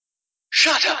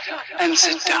Shut up and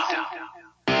sit down.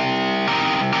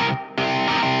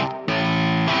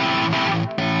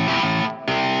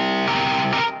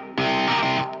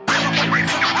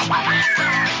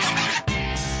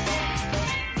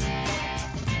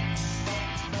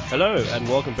 Hello and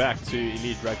welcome back to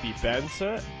Elite Rugby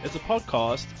Banter. It's a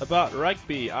podcast about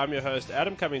rugby. I'm your host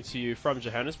Adam, coming to you from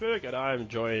Johannesburg, and I'm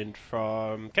joined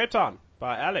from Cape Town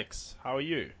by Alex. How are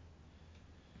you?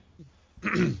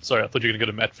 Sorry, I thought you were going to go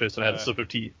to Matt first and I had a sip of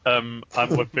tea. I'm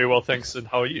very well, thanks, and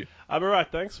how are you? I'm alright,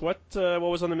 thanks. What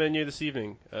was on the menu this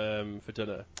evening for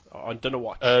dinner? On dinner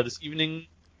watch? This evening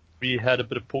we had a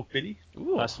bit of pork belly,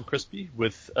 Ooh. nice and crispy,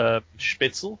 with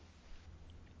Spätzle,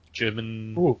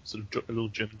 German, little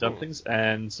German dumplings,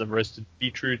 and some roasted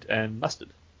beetroot and mustard.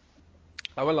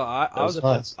 I was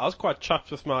nice. I was quite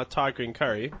chuffed with my Thai green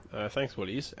curry. Thanks,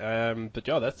 Woolies. But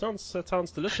yeah, that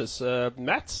sounds delicious.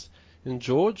 Matt and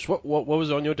George, what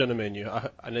was on your dinner menu?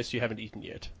 Unless you haven't eaten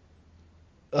yet.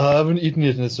 I haven't eaten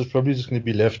yet, and it's probably just going to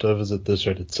be leftovers at this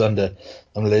rate. It's Sunday.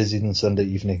 I'm lazy on Sunday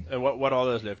evening. And what are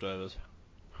those leftovers?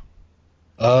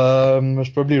 It's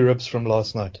probably ribs from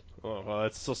last night. Oh, well,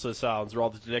 that also sounds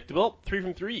rather delectable. 3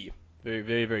 from 3. Very,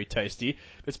 very, very tasty.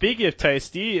 But speaking of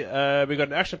tasty, we've got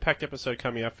an action-packed episode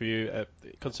coming up for you,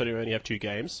 considering we only have 2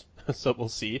 games. So we'll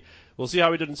see. We'll see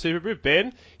how we did in Super Group.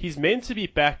 Ben, he's meant to be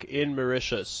back in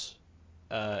Mauritius.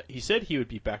 He said he would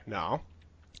be back now,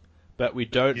 but we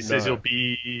don't know. He says he'll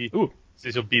be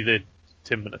there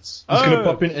 10 minutes. He's going to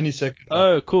pop in any second.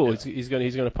 Oh, cool. Yeah. He's going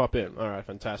to pop in. All right,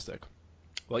 fantastic.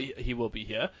 Well, he will be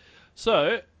here.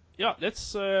 So, yeah,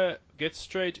 let's get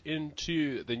straight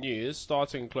into the news,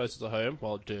 starting closer to home,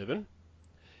 Durban.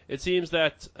 It seems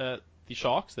that the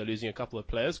Sharks, they're losing a couple of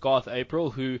players. Garth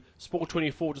April, who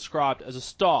Sport24 described as a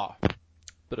star.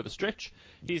 Bit of a stretch.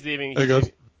 He's leaving. Hey,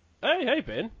 guys. Hey,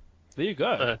 Ben. There you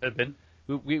go. Hey, Ben.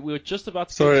 We were just about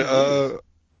to Sorry. get to the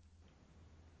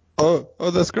news.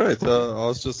 Oh, that's great.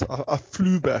 I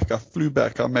flew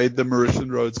back. I made the Mauritian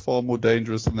roads far more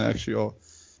dangerous than they actually are,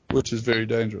 which is very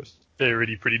dangerous. They're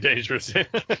really pretty dangerous.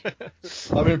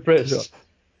 I'm impressed.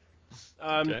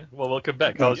 Okay. Well, welcome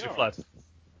back. How was your flight?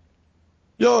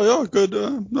 Yeah, good.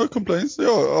 No complaints. Yeah,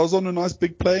 I was on a nice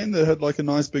big plane that had like a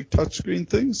nice big touchscreen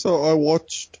thing. So I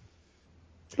watched.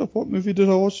 What movie did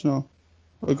I watch now?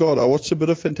 Oh God, I watched a bit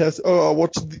of Fantastic. Oh, I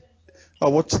watched the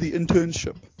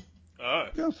Internship. Oh.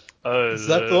 Yeah. Is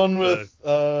that the one with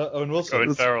Owen Wilson?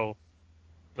 Owen Farrell.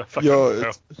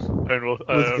 Yeah, Owen with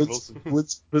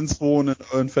Wilson. Vince Vaughn and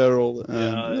Owen Farrell.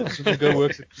 And, Yeah. Should go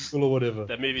work at Google or whatever.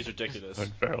 That movie's ridiculous.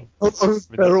 Owen Farrell. Owen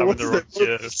Farrell. I'm in What's the wrong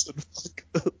year.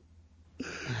 that?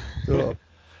 Yeah.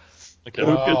 Okay,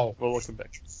 Wow. good. Well, welcome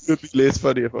back. It would be less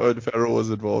funny if Owen Farrell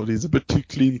was involved. He's a bit too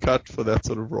clean cut for that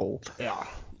sort of role. Yeah.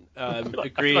 I feel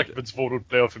Agreed. like Vince Vaughn would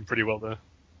play off him pretty well, though.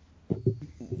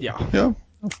 Yeah. Yeah.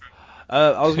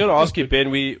 I was going to ask you, Ben,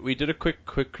 we did a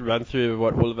quick run through of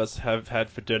what all of us have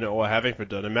had for dinner or having for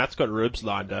dinner. Matt's got ribs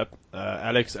lined up.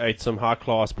 Alex ate some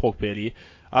high-class pork belly.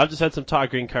 I've just had some Thai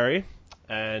green curry.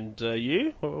 And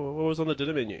you? What was on the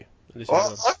dinner menu?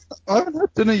 I haven't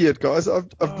had dinner yet, guys.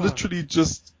 I've literally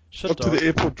just got to the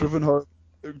airport, driven home,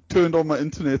 turned on my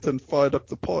internet, and fired up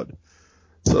the pod.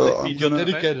 So I'm You're gonna.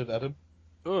 dedicated, Adam.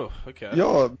 Oh, okay.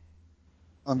 Yeah,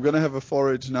 I'm gonna have a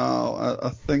forage now. I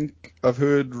think I've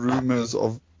heard rumors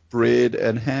of bread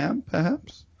and ham,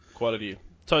 perhaps. Quality.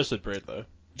 Toasted bread, though.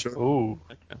 Ooh.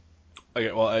 Okay.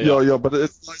 Okay, well, Yeah, but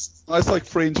it's nice like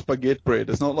French baguette bread.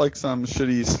 It's not like some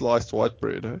shitty sliced white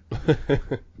bread.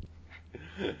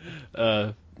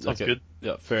 Eh? Sounds okay. good.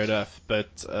 Yeah, fair enough.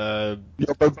 But, Yeah,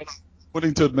 but I'm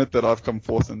willing to admit that I've come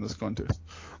fourth in this contest.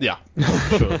 yeah,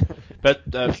 sure. But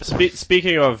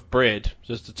speaking of bread,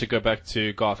 just to go back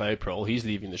to Garth April, he's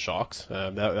leaving the Sharks.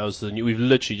 That was the new. We've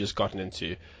literally just gotten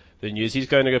into the news. He's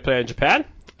going to go play in Japan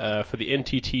for the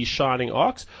NTT Shining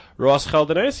Arcs. Ross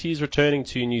Geldenhuys, he's returning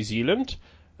to New Zealand.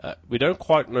 We don't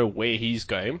quite know where he's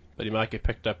going, but he might get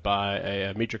picked up by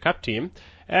a Mitra Cup team.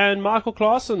 And Michael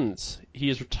Claessens, he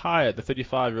is retired, the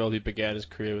 35-year-old who began his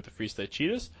career with the Free State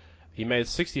Cheetahs. He made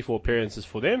 64 appearances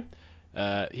for them.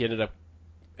 He ended up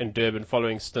in Durban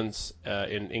following stints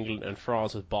in England and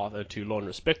France with Bath and Toulon,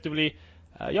 respectively.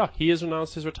 He has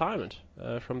announced his retirement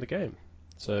from the game.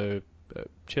 So,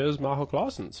 cheers, Michael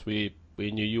Claessens. We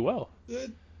knew you well.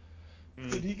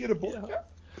 Did he get a ball cap?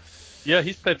 Yeah,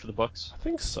 he's played for the Bucks. I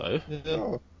think so.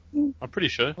 Yeah. I'm pretty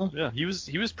sure. Yeah, he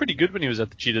was pretty good when he was at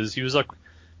the Cheetahs. He was like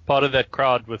part of that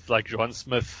crowd with like Johan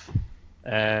Smith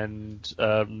and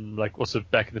like also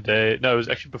back in the day. No, it was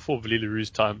actually before Vili Leroux's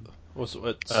time. Also,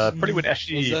 it's, Probably when that-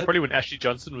 Ashley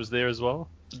Johnson was there as well.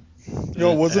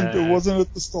 Yeah, wasn't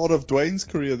it the start of Dwayne's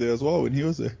career there as well when he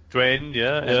was there? Dwayne, and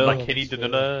Yeah. like Kenny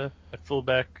Danila at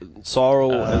fullback.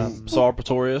 Sarl and Sarl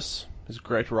Pretorius, his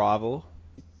great rival.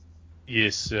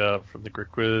 Yes, from the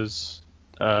Griquas.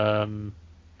 Trying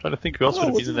to think who else would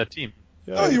have been in that team.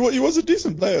 No, he was a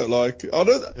decent player. Like I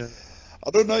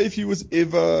don't know if he was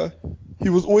ever. He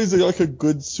was always like a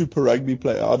good Super Rugby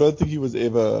player. I don't think he was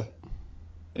ever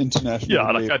international.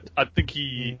 Yeah, like I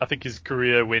think his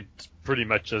career went pretty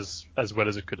much as well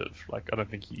as it could have. Like I don't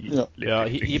think he. Yeah,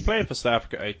 he played for South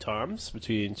Africa 8 times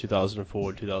between 2004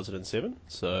 and 2007.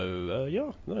 So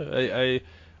a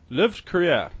lived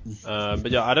career.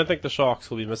 But yeah, I don't think the Sharks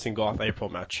will be missing Garth April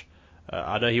much.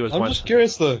 I know he was. I'm just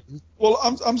curious though. Well,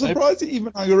 I'm surprised he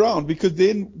even hung around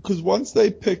because once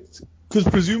they picked. Because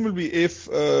presumably if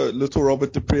little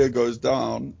Robert de Preer goes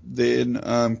down, then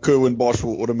Kerwin Bosch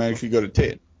will automatically go to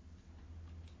 10.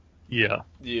 Yeah.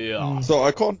 Yeah. So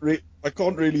I can't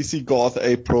really see Garth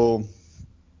April.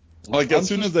 Like as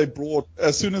soon as they brought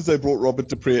Robert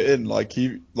de Preer in,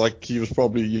 he was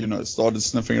probably started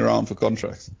sniffing around for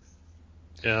contracts.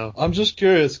 Yeah. I'm just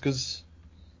curious because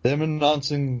them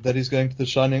announcing that he's going to the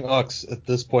Shining Ox at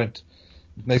this point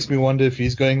makes me wonder if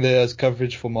he's going there as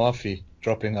coverage for Murphy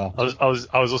dropping out. I was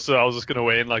just going to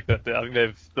weigh in like that. I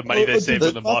think the money they saved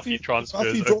on the Murphy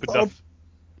transfers opened up.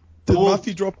 Did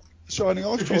Murphy drop the Shining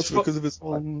Ox transfer because of his?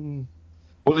 Well,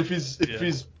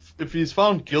 if he's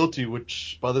found guilty,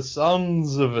 which by the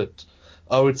sounds of it,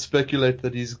 I would speculate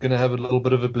that he's going to have a little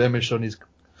bit of a blemish on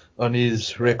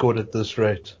his record at this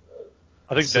rate.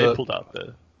 I think they pulled out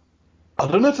there. I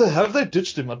don't know if they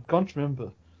ditched him. I can't remember.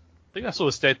 I think I saw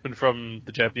a statement from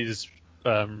the Japanese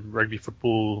rugby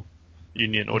football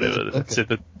union or whatever that said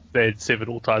that they had severed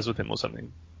all ties with him or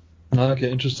something. Okay,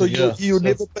 interesting. So you'll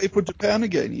never play for Japan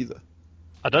again either?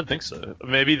 I don't think so.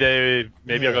 Maybe I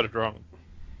got it wrong.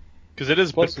 Because it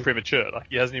is a bit premature. Like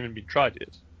he hasn't even been tried yet.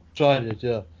 Tried it,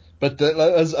 yeah. But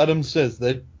as Adam says,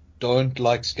 they don't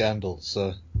like scandal.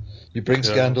 So you bring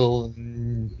scandal,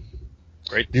 you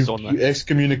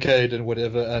excommunicate and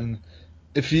whatever, and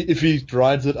if he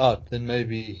rides it out, then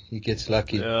maybe he gets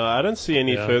lucky. I don't see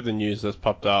any further news that's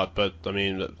popped out, but I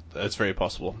mean, it's very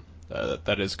possible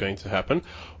that is going to happen.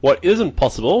 What isn't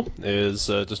possible is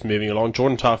just moving along.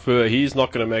 Jordan Taufua, he's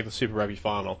not going to make the Super Rugby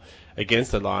final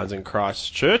against the Lions in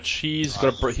Christchurch. He's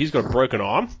got a broken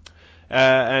arm.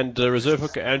 And reserve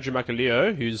hooker Andrew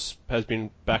Makaleo, has been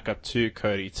back up to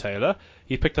Cody Taylor.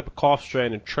 He picked up a calf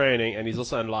strain in training, and he's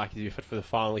also unlikely to be fit for the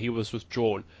final. He was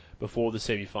withdrawn before the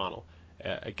semi-final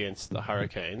against the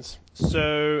Hurricanes.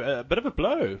 So a bit of a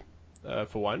blow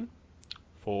for one.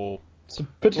 It's a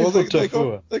pity for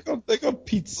Taufua. They got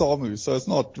Pete Samu, so it's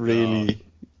not really,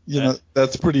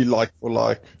 that's pretty like for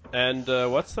like. And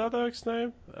what's the other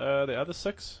name? The other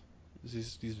 6?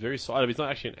 He's very solid. He's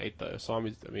not actually an 8 though.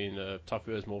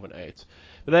 Taufua is more of an 8.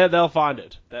 But they'll find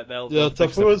it.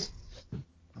 Taufua's.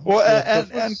 Well,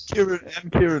 and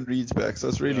Kieran Reid's back, so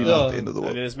it's really not the end of the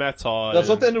world. And there's Matt Todd. That's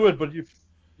not the end of it, but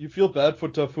you feel bad for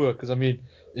Taufua because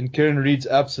in Kieran Reid's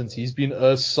absence, he's been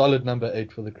a solid number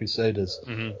 8 for the Crusaders.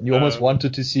 Mm-hmm. You almost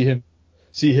wanted to see him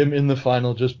in the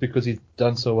final just because he's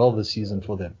done so well this season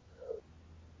for them.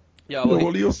 Yeah,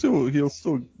 well, he'll still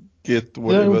get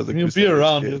whatever the Crusaders he'll be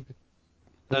around. get.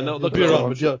 And He'll be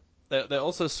around, but they're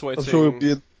also sweating. I'm sure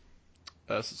he'll be.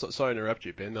 Sorry to interrupt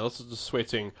you, Ben. They're also just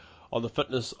sweating on the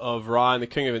fitness of Ryan, the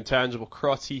king of intangible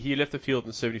cross. He left the field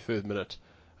in the 73rd minute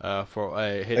for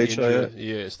a head injury.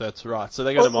 Yes, that's right. So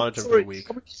they're going to monitor him for a week.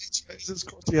 How many HIAs has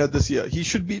Crotty had this year? He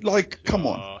should be come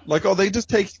on. Like, are they just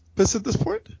taking piss at this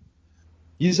point?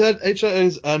 He's had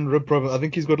HIAs and rib problem. I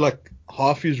think he's got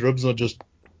half his ribs are just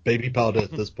baby powder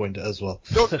at this point as well.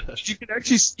 You can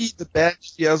actually see the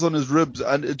badge he has on his ribs,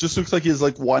 and it just looks like he has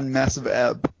one massive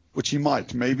ab, which he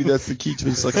might. Maybe that's the key to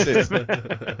his success.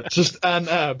 Just an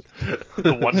ab.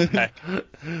 The one pack.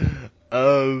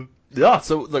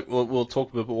 So look, we'll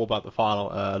talk a bit more about the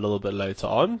final a little bit later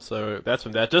on. So that's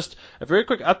from that. Just a very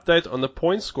quick update on the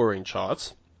point scoring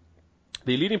charts.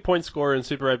 The leading point scorer in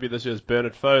Super Rugby this year is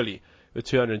Bernard Foley with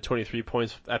 223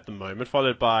 points at the moment,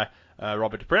 followed by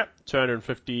Robert de Preer,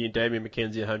 250, Damien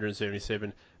McKenzie,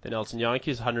 177, then Elton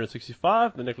Yankees,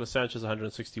 165, then Nicholas Sanchez,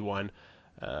 161.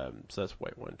 So that's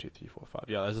 1, 2, 3, 4, 5.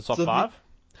 Yeah, there's the top 5.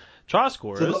 Try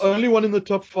scorers. So the only one in the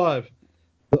top 5.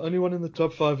 The only one in the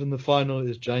top 5 in the final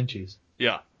is Giants.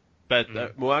 Yeah, but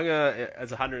Mo'unga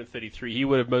as 133, he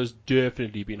would have most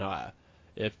definitely been higher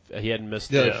if he hadn't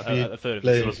missed a third of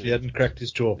the season. If he hadn't cracked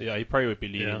his jaw. Yeah, he probably would be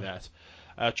leading that.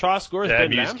 Try scorers,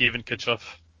 Ben Lamb. Steven Kitchoff.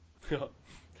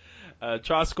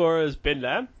 Try scorer is Ben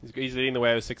Lamb. He's leading the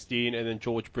way with 16, and then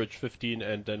George Bridge 15,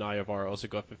 and Nayavara also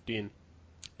got 15.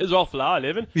 Israel Folau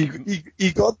 11. He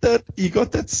got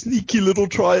that sneaky little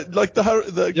try, like the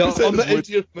on the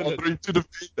 80th minute. He should have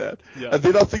made that. Yeah. And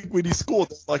then I think when he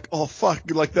scored, like, oh fuck,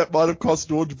 like that might have cost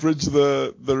George Bridge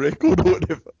the record or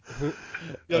whatever.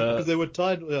 Yeah, because they were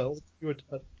tied. Yeah, all three were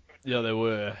tied. Yeah, they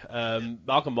were.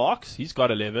 Malcolm Marks, he's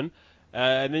got 11.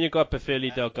 And then you've got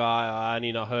Bafeli Delgai,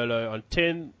 Ani Naholo on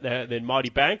 10. Then Marty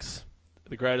Banks,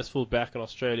 the greatest fullback in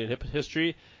Australian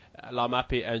history,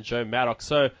 Lamapi and Joe Maddox.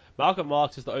 So Malcolm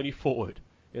Marks is the only forward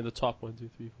in the top 1, 2,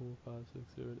 3, 4, 5, 6,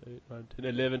 7, 8, 9, 10,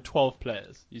 11, 12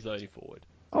 players. He's the only forward.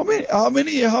 How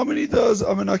many does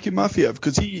Amanaki Mafi have?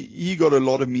 Because he got a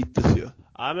lot of meat this year.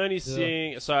 I'm only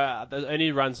seeing, so there's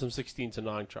only runs from 16 to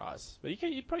 9 tries. But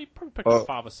you probably pick up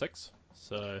 5 or 6.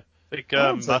 So I think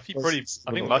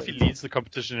Mafi leads the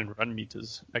competition in run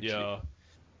meters, actually. yeah.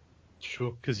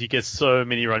 Sure. Because he gets so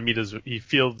many run meters. He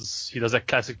does that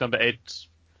classic number 8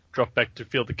 drop back to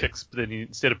field the kicks, but then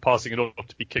instead of passing it off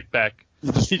to be kicked back,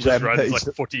 he just runs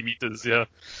like 40 meters, yeah.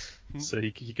 So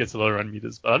he gets a lot of run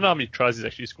meters. But I don't know how many tries he's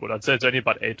actually scored. I'd say it's only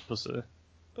about 8 or so.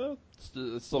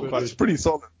 It's still quite. It's pretty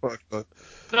solid. No,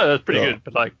 that's pretty good.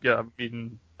 But like, yeah, I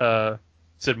mean,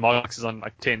 said Marks is on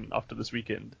like 10 after this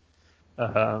weekend,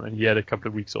 and he had a couple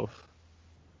of weeks off.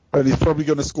 And he's probably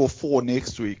going to score 4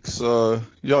 next week. So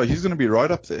yeah, he's going to be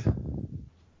right up there.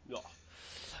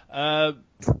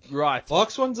 Right.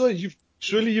 Marks ones are you've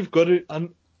got to. I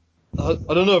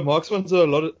don't know. Marks ones are a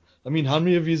lot of. I mean, how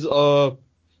many of these are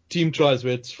team tries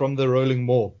where it's from the rolling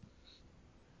maul?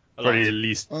 Probably at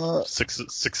least six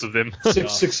of them.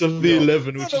 Six of the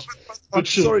 11, which is. I'm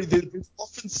sorry, there's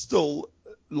often still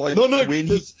like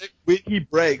when he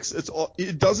breaks,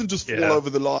 it doesn't just fall over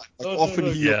the line. Like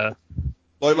often he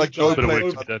like no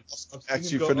player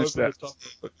actually finish that.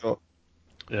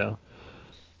 Yeah.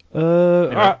 All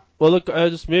right. Well, look,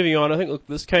 just moving on. I think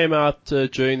this came out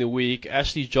during the week.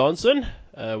 Ashley Johnson,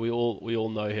 we all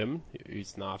know him.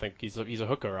 I think he's a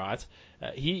hooker, right?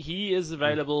 He is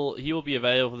available. He will be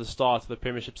available for the start of the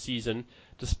Premiership season,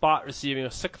 despite receiving a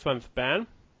 6-month ban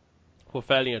for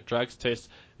failing a drugs test.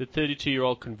 The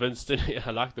 32-year-old convinced, I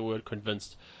like the word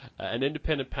convinced, an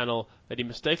independent panel that he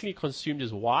mistakenly consumed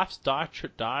his wife's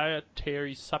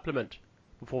dietary supplement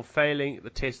before failing the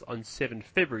test on 7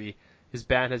 February. His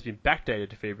ban has been backdated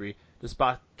to February,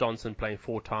 despite Johnson playing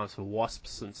 4 times for Wasps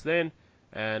since then.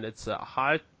 And it's a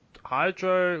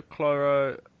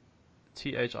hydrochloro,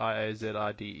 thiazide,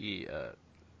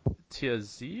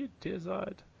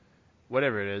 thiazide,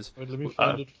 whatever it is. Wait, let me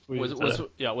find it for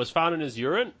you. Was found in his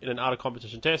urine in an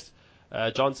out-of-competition test.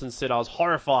 Johnson said, I was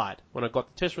horrified when I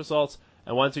got the test results,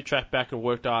 and once we tracked back and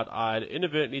worked out I had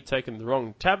inadvertently taken the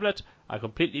wrong tablet. I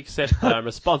completely accept that I'm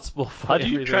responsible for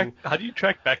everything. How do you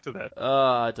track back to that?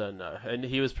 I don't know. And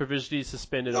he was provisionally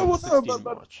suspended on 16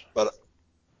 March.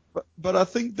 But I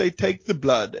think they take the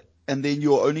blood, and then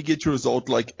you'll only get your result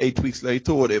like 8 weeks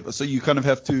later or whatever. So you kind of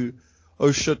have to,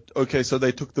 oh shit, okay, so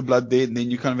they took the blood then, and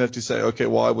then you kind of have to say, okay,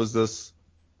 why was the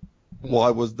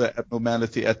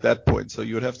abnormality at that point? So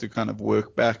you would have to kind of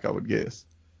work back, I would guess.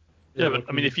 Yeah, but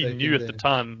I mean, if he knew at the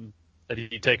time that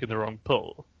he'd taken the wrong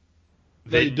pill,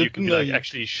 then you can be like,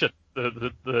 actually, shit.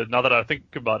 Now that I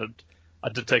think about it, I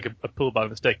did take a pill by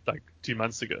mistake like 2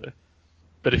 months ago.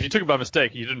 But if you took it by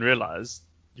mistake, you didn't realize,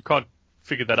 you can't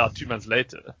figure that out 2 months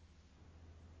later,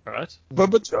 right?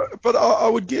 But I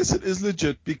would guess it is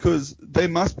legit because they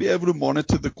must be able to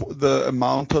monitor the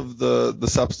amount of the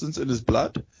substance in his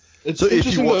blood. So if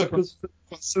he was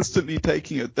consistently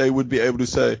taking it, they would be able to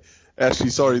say,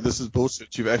 actually, sorry, this is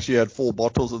bullshit. You've actually had 4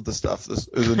 bottles of the stuff. This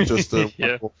isn't just a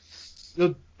yeah.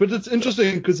 But it's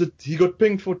interesting because he got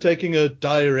pinged for taking a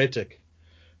diuretic,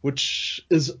 which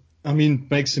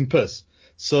makes him piss.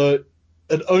 So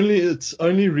it's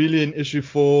only really an issue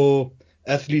for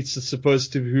athletes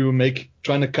who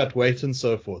trying to cut weight and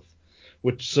so forth.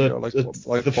 Which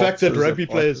the fact that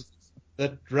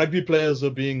rugby players are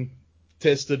being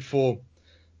tested for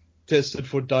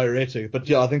diuretic, but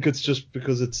I think it's just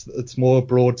because it's more a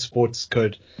broad sports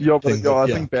code. I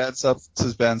think banned substance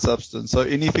is banned substance. So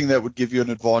anything that would give you an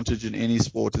advantage in any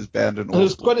sport is banned in all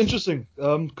sports. It's quite interesting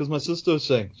because my sister was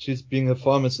saying, she's being a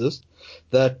pharmacist,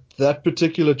 that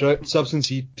particular substance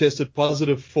he tested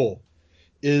positive for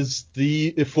is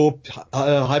for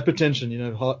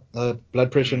hypertension, heart,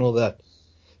 blood pressure and all that.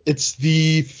 It's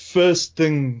the first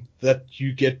thing that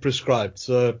you get prescribed.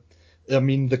 So I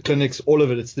mean, the clinics, all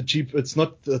of it. It's the cheap. It's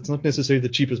not necessarily the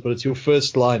cheapest, but it's your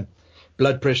first line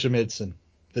blood pressure medicine.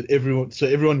 That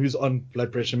everyone who's on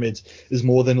blood pressure meds is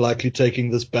more than likely taking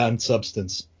this banned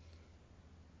substance.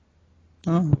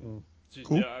 Oh.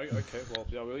 Cool. Yeah, okay, well,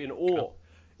 yeah, we're in awe.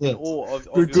 Yeah. In awe of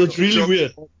It's really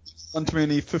weird. Aren't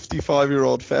many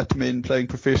 55-year-old fat men playing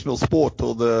professional sport,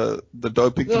 or the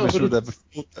doping commission would have a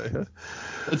field day.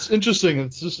 It's interesting.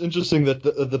 It's just interesting that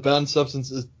the banned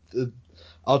substance is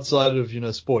outside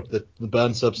of sport. That the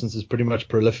banned substance is pretty much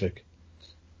prolific.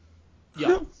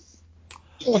 Yeah.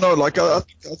 Oh no, like I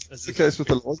think that's the case with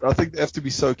the laws. I think they have to be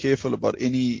so careful about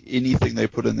anything they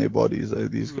put in their bodies.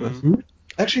 These guys. Mm-hmm.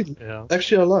 Actually,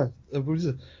 I lied. What is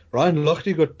it? Ryan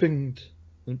Lochte got pinged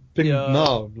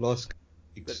now last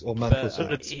weeks or month or so.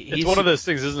 It's one of those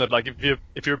things, isn't it? Like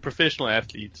if you're a professional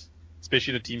athlete,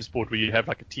 especially in a team sport where you have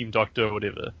like a team doctor or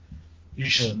whatever, you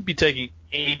shouldn't be taking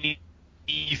anything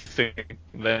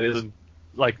that isn't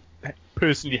like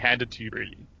personally handed to you,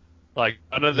 really. Like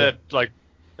I know that like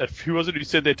who was it who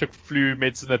said they took flu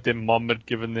medicine that their mom had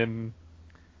given them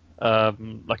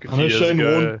like a few years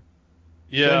ago?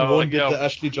 Shane Warne did the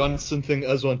Ashley Johnson thing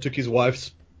as well, and took his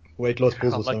wife's weight loss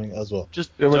pills or something as well.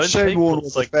 But Shane Warne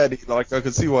was a fatty. Like I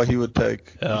could see why he would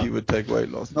take weight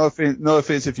loss. No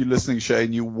offense if you're listening,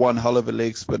 Shane. You one hell of a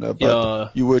leg spinner,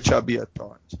 but you were chubby at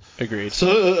times. Agreed.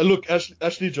 So look,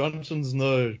 Ashley Johnson's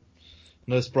no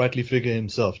sprightly figure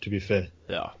himself. To be fair.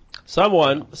 Yeah.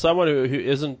 Someone who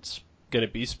isn't going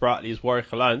to be sprightly is Warwick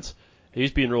Gelant.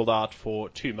 He's been ruled out for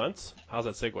 2 months. How's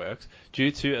that segue works?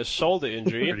 Due to a shoulder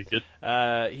injury. Pretty good.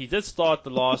 He did start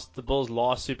the Bulls'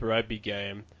 last Super Rugby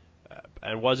game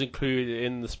and was included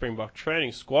in the Springbok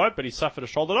training squad, but he suffered a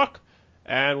shoulder knock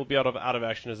and will be out of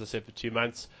action, as I said, for 2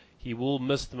 months. He will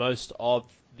miss the most of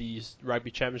the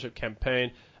Rugby Championship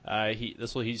campaign.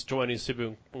 He's joining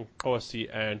Sibu Nkosi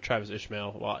and Travis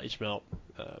Ishmael. Well, Ishmael,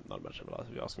 not much of a lot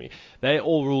if you ask me. They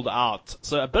all ruled out.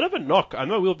 So a bit of a knock. I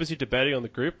know we were busy debating on the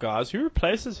group, guys. Who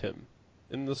replaces him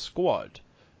in the squad?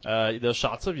 There's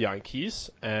shots of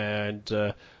Yankees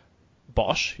and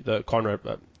Bosch, the Conrad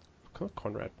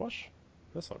Bosch.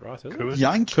 That's not right, is it?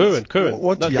 Yankees. Curran.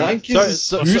 What no,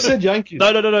 Yankees? Who said Yankees?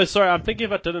 No. Sorry, I'm thinking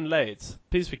about Dylan Lades.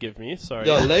 Please forgive me. Sorry.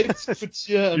 Yeah, Lades,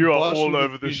 Futsia, and you are Bosch all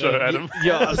over the show, Adam.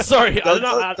 Yeah, sorry. I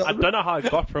don't know how I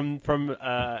got from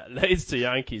Lades to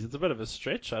Yankees. It's a bit of a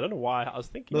stretch. I don't know why I was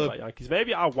thinking about Yankees.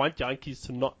 Maybe I want Yankees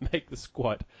to not make the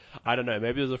squad. I don't know.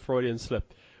 Maybe it was a Freudian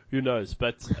slip. Who knows?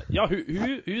 But yeah,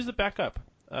 who's the backup?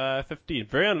 15.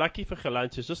 Very unlucky for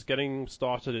Gelant, who's just getting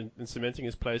started in cementing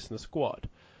his place in the squad.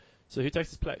 So who takes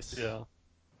his place? Yeah.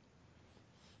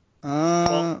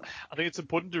 Well, I think it's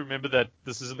important to remember that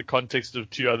this is in the context of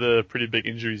 2 other pretty big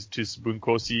injuries to Sibu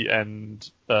Nkosi and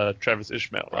Travis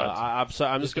Ishmael, right? I'm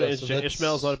just going to interject.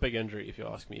 Ishmael's not a big injury, if you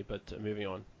ask me, but moving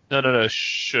on. No,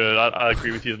 sure, I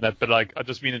agree with you on that, but like, I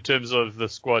just mean in terms of the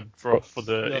squad for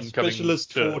the incoming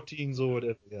specialist 14s or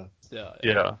whatever.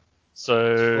 Yeah.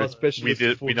 So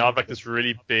we now have like this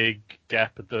really big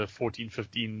gap at the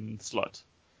 14-15 slot.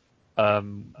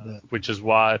 Which is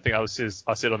why I think I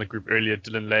said on the group earlier,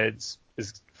 Dylan Lades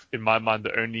is, in my mind,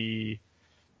 the only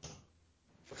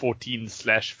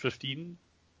 14/15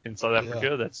 in South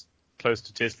Africa that's close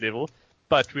to test level.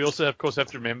 But we also, of course, have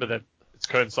to remember that it's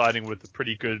coinciding with a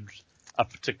pretty good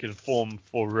uptick in form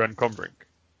for Ruan Combrink.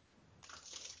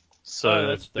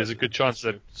 So there's a good chance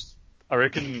that I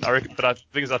reckon. But I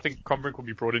think Combrink will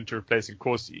be brought in to replace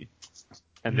Nkosi,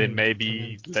 and then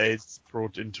maybe Lades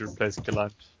brought in to replace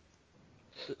Gelant.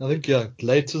 I think,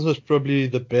 Lades was probably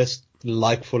the best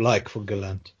like for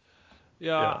Gelant.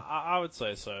 Yeah. I would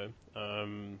say so. I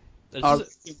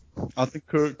think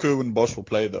Kerwin Bosch will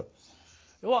play, though.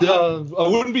 Well, I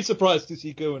wouldn't be surprised to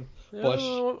see Kerwin Bosch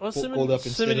called up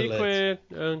instead of Lades.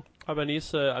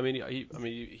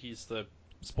 Cabanisa, he's the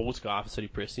sports guy for City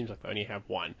Press. Seems like they only have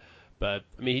one. But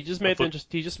he just made for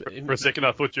a second,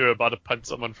 I thought you were about to punch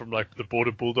someone from like the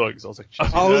Border Bulldogs. I was like,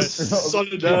 but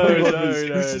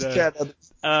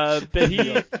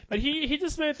he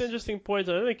just made the interesting point.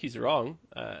 I don't think he's wrong.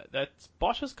 That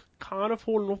Bosch has kind of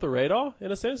fallen off the radar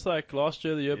in a sense. Like last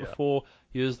year, the year before,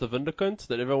 he was the Vindicant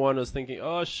that everyone was thinking,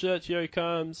 oh shit, here he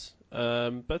comes.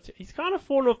 But he's kind of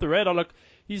fallen off the radar. Like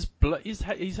he's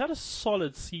had a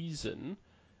solid season.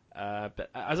 But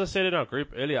as I said in our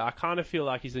group earlier, I kind of feel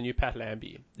like he's the new Pat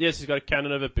Lambie. Yes, he's got a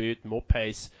cannon of a boot, more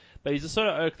pace, but he's the sort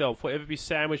of oak that will forever be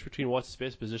sandwiched between what's his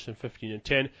best position, 15 and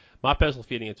 10. My personal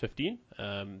feeling at 15.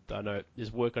 I know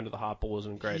his work under the hard ball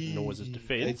isn't great, nor was his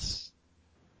defense.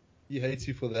 He hates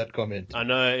you for that comment. I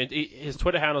know. His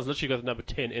Twitter handle's literally got the number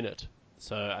 10 in it.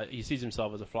 So he sees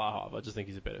himself as a fly half. I just think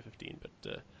he's a better 15, but...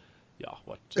 yeah,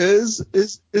 what? Is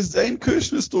Zane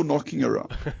Kirshner still knocking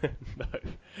around?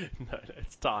 No,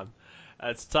 it's time.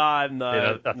 It's time.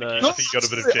 No, I think you got a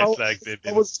bit of jet lag there.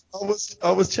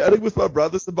 I was chatting with my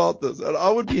brothers about this, and I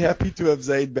would be happy to have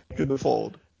Zane back in the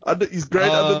fold. He's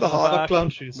great under the hard clown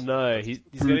shoes. No, he's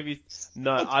going to be.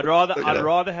 No, I'd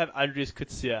rather have Andries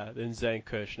Kutsia than Zane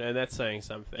Kirshner, and that's saying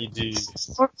something. You do.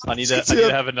 I need to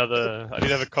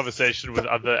have a conversation with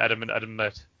other Adam and Adam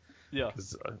Matt. Yeah.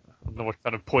 Because I don't know what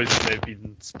kind of poison they've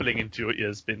been spilling into your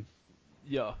ears, Ben.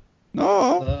 Yeah.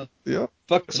 No. Yeah.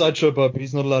 Fuck Sideshow Bob.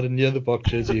 He's not allowed in near the Bok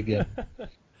jersey again.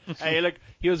 Hey, look,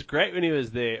 he was great when he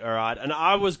was there, all right. And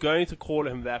I was going to call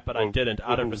him that, but I didn't,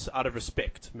 out of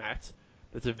respect, Matt.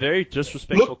 It's a very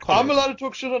disrespectful Look, comment. I'm allowed to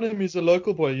talk shit on him. He's a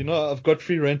local boy. You know, I've got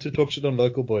free rent to talk shit on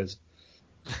local boys.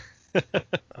 Oh,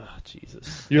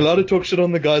 Jesus. You're allowed to talk shit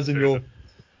on the guys in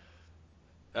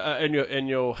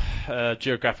your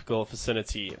geographical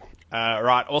vicinity.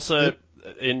 Right. Also,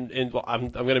 I'm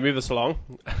going to move this along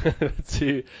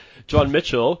to John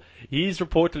Mitchell. He's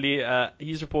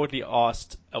reportedly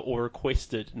asked or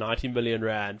requested 90 million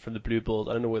rand from the Blue Bulls.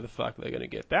 I don't know where the fuck they're going to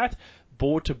get that.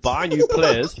 Board to buy new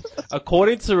players,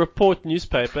 according to Report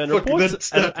newspaper, and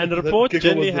reports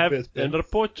generally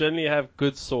have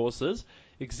good sources.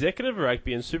 Executive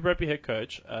Rugby and Super Rugby head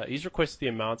coach, he's requested the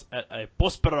amount at a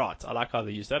Bosparat. I like how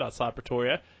they use that outside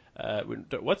Pretoria.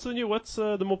 What's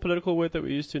the more political word that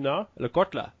we use to now?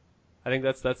 Lekotla. I think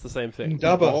that's the same thing.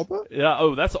 Indaba. Yeah.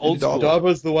 Oh, that's old school.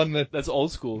 Indaba's the one that's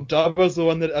old school. Indaba's the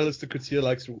one that Alistair Coetzee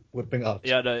likes whipping out.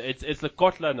 Yeah, no, it's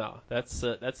Lekotla now. I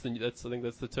think that's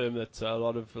the term that a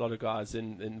lot of guys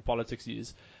in politics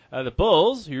use. The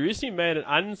Bulls, who recently made an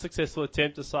unsuccessful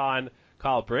attempt to sign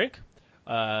Kyle Brink,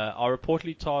 are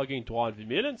reportedly targeting Dwayne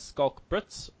Vermeulen, Schalk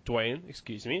Brits,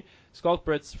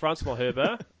 Frans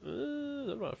Malherbe,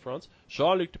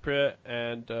 Jean-Luc Dupré,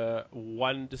 and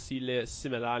Wandisile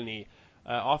Simelane.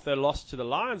 After their loss to the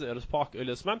Lions at Ellis Park earlier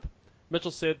this month,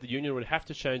 Mitchell said the union would have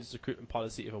to change its recruitment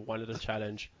policy if it wanted a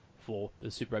challenge for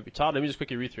the Super Rugby title. Let me just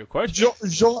quickly read through a quote. Jean-Luc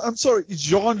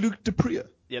Dupré.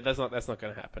 Yeah, that's not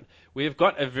going to happen. We've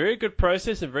got a very good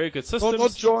process and very good systems.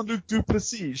 Not Jean-Luc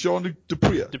Duplessis, Jean-Luc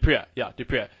Dupré.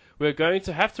 Dupré. We're going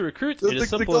to have to recruit.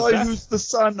 The guy who's the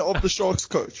son of the Sharks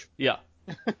coach. Yeah.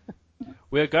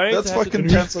 We're going That's to have fucking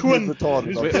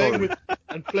retarded.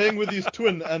 Playing with his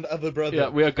twin and other brother. Yeah,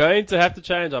 we are going to have to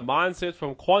change our mindset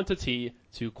from quantity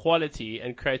to quality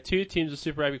and create two teams of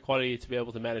Super Rugby quality to be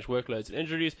able to manage workloads and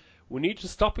injuries. We need to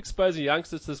stop exposing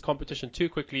youngsters to this competition too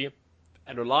quickly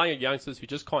and relying on youngsters who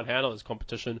just can't handle this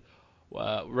competition,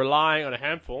 relying on a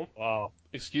handful of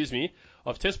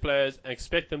test players and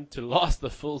expect them to last the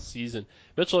full season.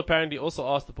 Mitchell apparently also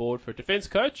asked the board for a defense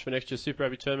coach for next year's Super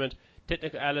Rugby tournament.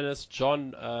 Technical analyst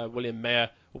John William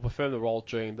Mayer will perform the role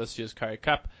during this year's Currie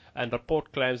Cup, and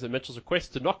report claims that Mitchell's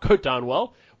request did not go down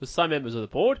well with some members of the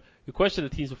board who questioned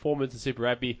the team's performance in Super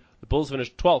Rugby. The Bulls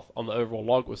finished 12th on the overall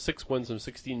log with 6 wins from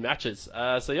 16 matches.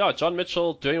 John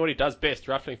Mitchell doing what he does best,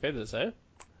 ruffling feathers,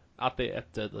 out there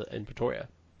in Pretoria.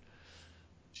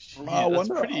 I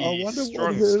wonder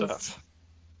strong stuff.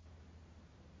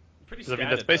 Pretty standard,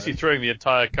 that's basically throwing the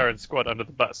entire current squad under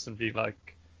the bus and being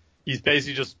like, he's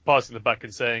basically just passing the buck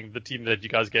and saying the team that you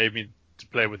guys gave me to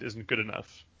play with isn't good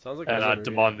enough. Sounds like and I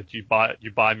demand that you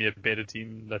buy me a better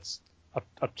team that's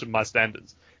up to my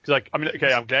standards. Because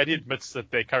I'm glad he admits that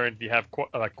they currently have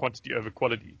quantity over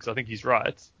quality, because I think he's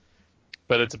right.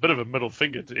 But it's a bit of a middle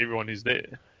finger to everyone who's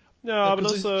there. No, but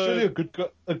also surely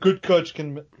a good coach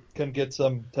can get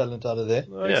some talent out of there.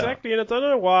 Exactly, and I don't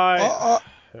know why.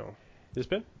 Yes,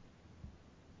 Ben?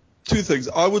 Two things.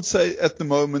 I would say at the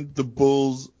moment the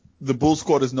Bulls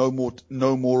squad is no more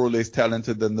or less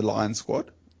talented than the Lions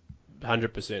squad.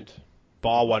 100%.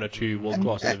 Bar one or two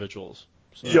world-class individuals.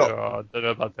 So. Yeah, I don't know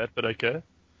about that, but okay.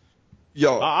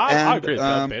 Yeah, I agree with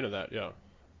that. Ben of that, yeah.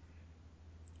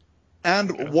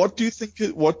 And okay. What do you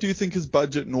think his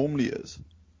budget normally is?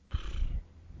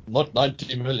 Not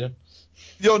 90 million.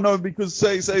 Yeah, no, because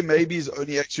say maybe he's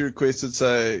only actually requested is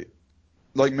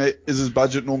his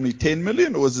budget normally 10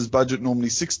 million or is his budget normally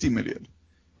 60 million?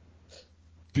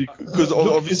 Because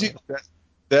obviously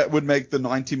that would make the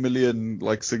 90 million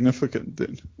significant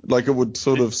then. It would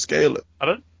sort of scale it. I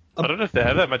don't know if they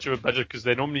have that much of a budget because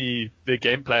their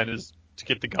game plan is to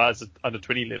get the guys at under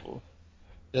 20 level.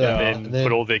 Yeah, and then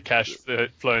put all their cash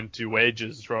flow into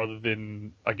wages rather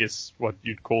than, I guess, what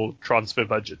you'd call transfer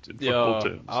budget in football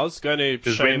terms. I was going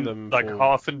to shame them. How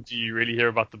often do you really hear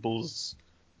about the Bulls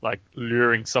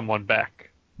luring someone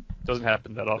back? It doesn't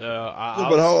happen that often.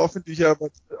 But how often do you hear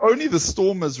about? Only the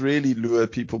Stormers really lure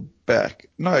people back.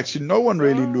 No, actually, no one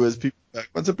really lures people back.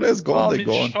 Once a player's gone, they're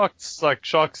gone.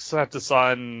 Sharks have to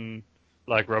sign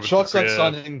Robert. Sharks are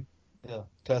signing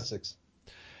classics.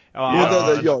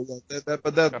 That's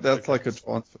like a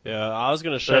transfer. Yeah, I was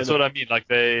going to show. That's what I mean. I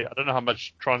don't know how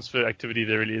much transfer activity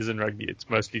there really is in rugby. It's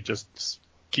mostly just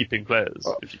keeping players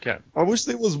if you can. I wish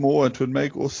there was more. It would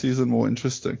make off season more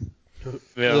interesting.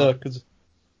 Yeah, because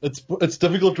it's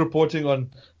difficult reporting on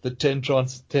the 10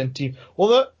 team.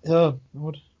 Although,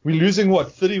 we're losing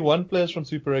 31 players from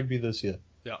Super Rugby this year.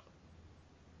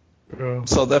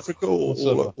 South Africa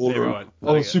or all around?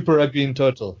 Oh, Super Rugby in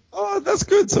total. Oh, that's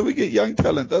good. So we get young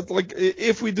talent. That's like,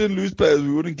 if we didn't lose players, we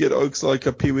wouldn't get Oaks like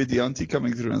a Pee Wee Deonte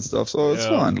coming through and stuff. So it's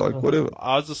fine. Like, whatever.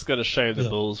 I was just going to shame the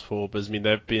Bulls because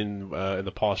they've been in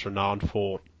the past renowned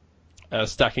for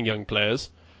stacking young players,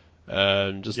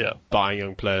 buying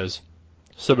young players,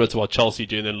 similar to what Chelsea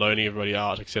do, and then loaning everybody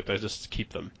out, except they just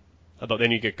keep them. But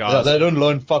then you get guys. Yeah, they don't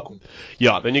loan fuck.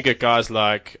 Yeah, then you get guys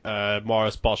like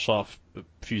Morris Boshoff a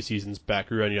few seasons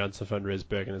back, Ruan Janssen van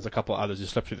Rensburg, and there's a couple of others who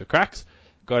slip through the cracks,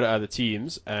 go to other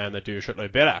teams, and they do a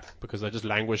shitload better because they're just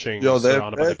languishing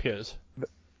surrounded by their peers.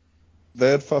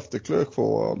 They had Faf de Klerk for a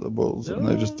while, the Bulls, and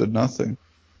they just did nothing.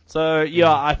 So,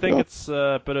 I think it's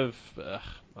a bit of, a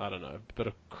bit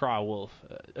of cry wolf,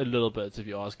 a little bit, if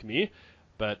you ask me,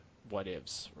 but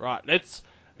whatevs. Right,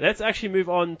 Let's actually move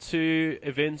on to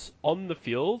events on the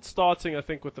field, starting, I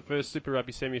think, with the first Super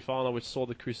Rugby semi-final, which saw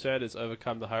the Crusaders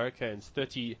overcome the Hurricanes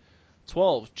 30-12.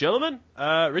 Gentlemen,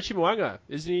 Richie Mo'unga,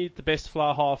 isn't he the best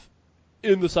fly half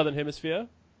in the Southern Hemisphere?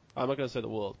 I'm not going to say the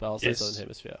world, but I'll say Southern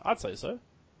Hemisphere. I'd say so.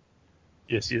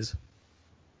 Yes, he is.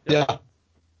 Yeah.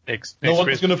 Next no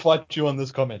one's going to fight you on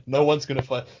this comment. No one's going to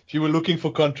fight. If you were looking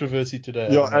for controversy today,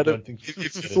 I don't think if you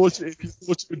thought you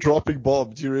were dropping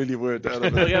bombs, you really weren't.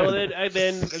 Okay, well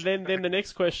then the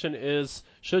next question is: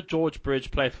 should George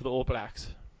Bridge play for the All Blacks?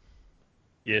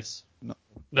 Yes.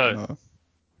 No.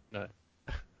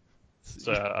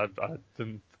 So I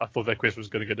thought that question was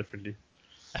going to go differently.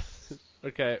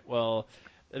 Okay, well,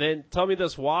 then tell me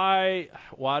this: why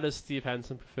does Steve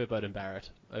Hansen prefer Beauden Barrett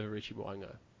over Richie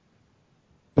Mo'unga?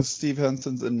 Steve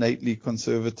Hansen's innately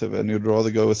conservative, and he'd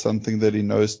rather go with something that he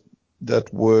knows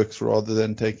that works rather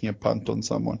than taking a punt on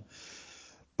someone.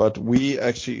 But we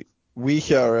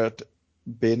here at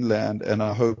Benland, and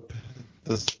I hope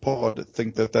this pod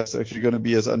think that that's actually going to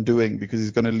be his undoing, because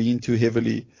he's going to lean too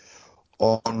heavily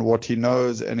on what he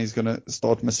knows, and he's going to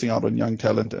start missing out on young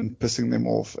talent and pissing them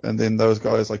off. And then those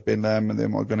guys like Ben Lam and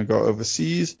them are going to go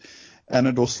overseas, and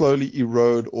it will slowly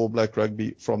erode All Black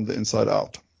rugby from the inside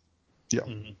out. Yeah.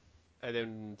 Mm-hmm. And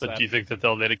then, but do you think that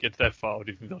they'll let it get that far, or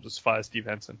do you think they'll just fire Steve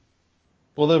Hansen?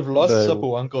 Well, they've lost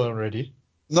Sapuanko already.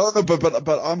 No,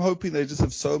 but I'm hoping they just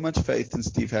have so much faith in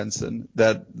Steve Hansen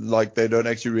that like they don't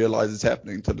actually realize it's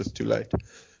happening until it's too late.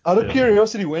 Out of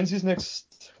curiosity, when's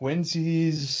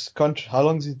his contract? How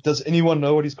long does anyone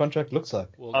know what his contract looks like?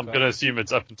 I'm going to assume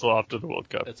it's up until after the World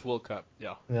Cup. It's World Cup,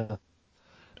 yeah. Yeah.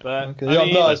 But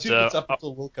I assume it's up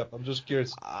until World Cup. I'm just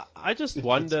curious. I just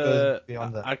wonder.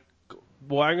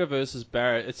 Mo'unga versus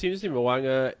Barrett. It seems to me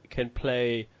Mo'unga can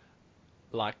play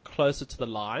like closer to the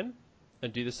line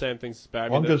and do the same things as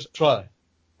Barrett. Mo'unga's try.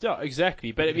 Yeah,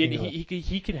 exactly. But I mean,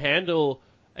 he can handle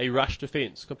a rush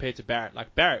defense compared to Barrett.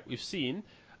 Like Barrett, we've seen,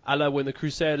 when the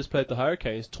Crusaders played the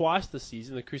Hurricanes twice this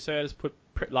season, the Crusaders put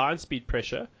line speed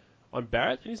pressure on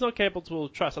Barrett, and he's not capable to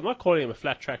trust. I'm not calling him a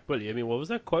flat track bully. I mean, what was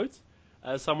that quote?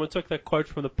 Someone took that quote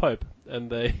from the Pope and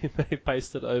they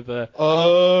pasted over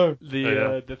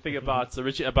the thing about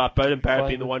Beauden Barrett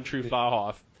being the one true fly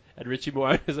half, and Richie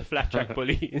Mo'unga is a flat track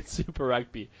bully in Super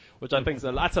Rugby, which I think is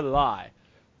a lie.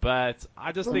 But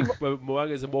I just think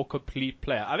Mo'unga is a more complete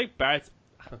player. I think Barrett,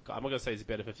 I'm not going to say he's a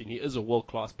better 15. He is a world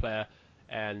class player,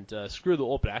 and screw the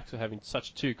All Blacks for having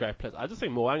such two great players. I just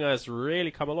think Mo'unga has really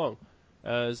come along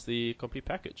as the complete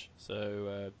package.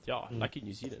 So lucky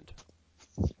New Zealand.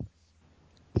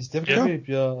 He's definitely,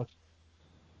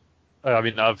 I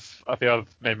mean, I think I've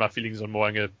made my feelings on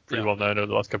Mo'unga pretty well known over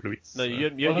the last couple of weeks. No,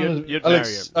 you'd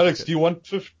Alex, do you want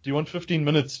 15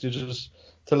 minutes to just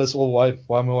tell us all why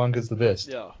Mo'unga is the best?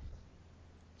 Yeah.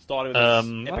 Starting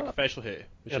with his epic facial hair,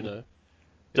 which you know.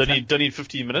 Don't need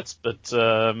 15 minutes, but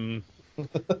I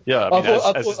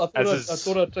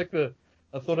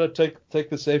thought I'd take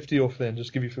the safety off there and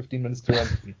just give you 15 minutes to run.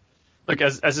 Look,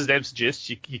 as his name suggests,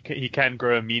 he can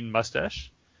grow a mean mustache.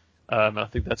 I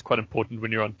think that's quite important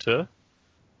when you're on tour.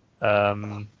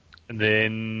 And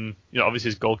then, obviously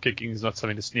his goal kicking is not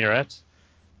something to sneer at.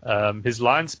 His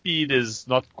line speed is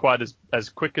not quite as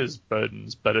quick as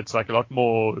Beauden's, but it's like a lot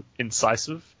more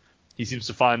incisive. He seems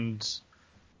to find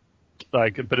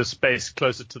like a bit of space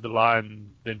closer to the line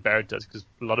than Barrett does, because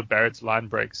a lot of Barrett's line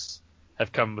breaks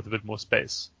have come with a bit more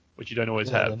space, which you don't always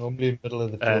have. They're normally in the middle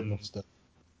of the field and stuff.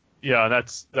 Yeah,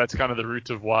 that's kind of the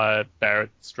root of why Barrett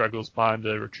struggles behind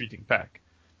a retreating pack,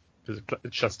 because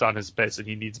it shuts down his space and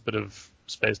he needs a bit of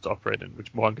space to operate in,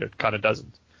 which Mo'unga kind of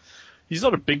doesn't. he's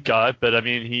not a big guy, but I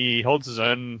mean, he holds his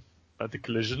own at the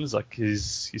collisions. Like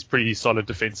he's pretty solid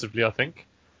defensively, I think.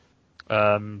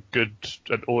 Good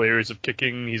at all areas of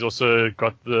kicking. He's also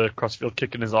got the crossfield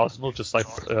kick in his arsenal, just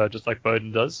like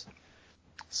Bowden does.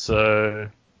 So,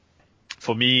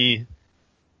 for me,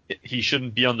 he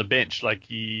shouldn't be on the bench. Like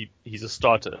he's a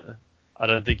starter. I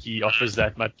don't think he offers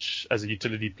that much as a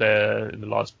utility player in the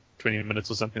last 20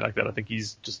 minutes or something like that. I think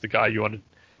he's just the guy you wanted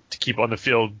to keep on the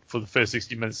field for the first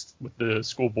 60 minutes with the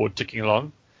scoreboard ticking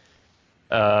along.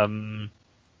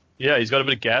 Yeah, he's got a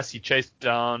bit of gas. He chased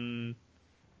down.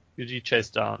 Who did he chase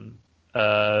down?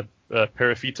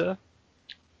 Perafita,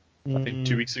 I think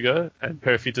 2 weeks ago, and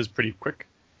Perafita's pretty quick,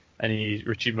 and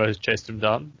Richie Mo chased him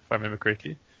down, if I remember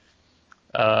correctly.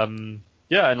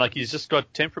 Yeah, and like he's just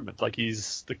got temperament. Like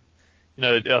he's the,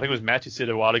 I think it was Matt who said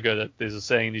a while ago that there's a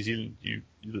saying in New Zealand,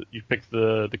 you pick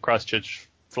the Christchurch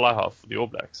fly half for the All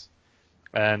Blacks,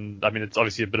 and I mean it's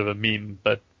obviously a bit of a meme,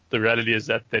 but the reality is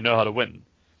that they know how to win,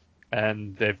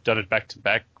 and they've done it back to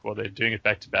back. Well, they're doing it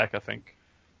back to back, I think.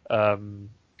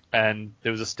 And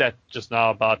there was a stat just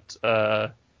now about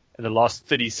in the last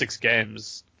 36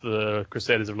 games, the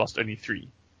Crusaders have lost only 3.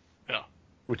 Yeah,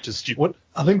 which is stupid. What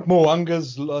I think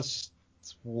Mo'unga's lost.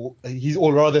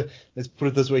 Or rather, let's put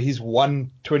it this way: he's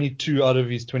won 22 out of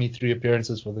his 23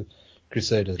 appearances for the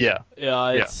Crusaders. Yeah.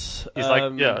 It's He's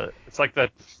it's like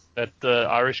that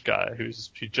Irish guy who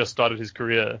just started his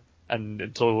career and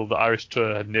until the Irish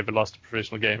tour had never lost a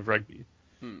professional game of rugby.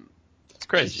 It's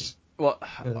crazy. Well,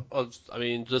 I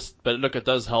mean, but look, it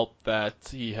does help that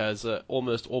he has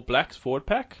almost all Blacks forward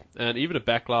pack and even a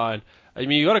back line. I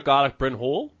mean, you got a guy like Bryn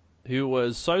Hall who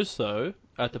was so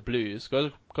at the Blues,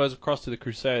 goes across to the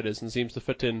Crusaders and seems to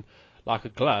fit in like a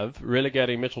glove,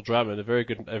 relegating Mitchell Drummond, a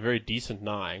very decent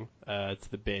 9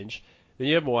 to the bench. Then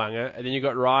you have Mo'unga, and then you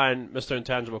got Ryan, Mr.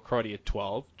 Intangible Crotty at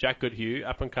 12. Jack Goodhue,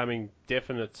 up and coming,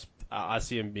 definite. I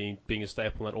see him being a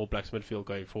staple in that All Blacks midfield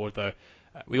going forward, though.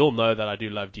 We all know that I do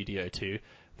love DDO too.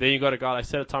 Then you got a guy like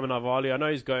Sedutama Naivalu. I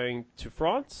know he's going to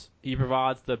France. He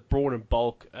provides the brawn and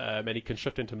bulk, and he can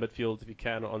shift into midfield if he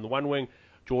can on the one wing.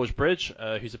 George Bridge,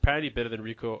 who's apparently better than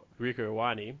Rico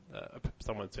Ioane.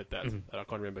 Someone said that. I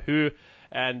can't remember who.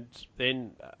 And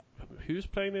then who's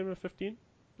playing there in 15?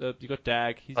 You got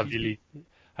Dag.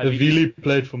 Havili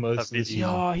played for most of the season.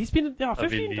 Yeah, he's been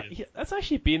 15. That's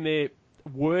actually been their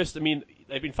worst. I mean,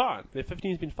 they've been fine. Their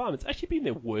 15's been fine. It's actually been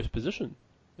their worst position.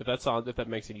 If that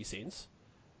makes any sense.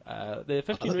 Their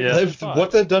 15 really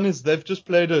what they've done is they've just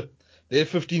played their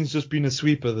 15's just been a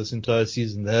sweeper this entire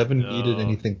season. They haven't needed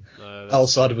anything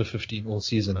outside of a 15 all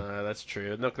season. That's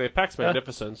true. Look, their pack's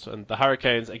magnificent, and the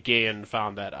Hurricanes again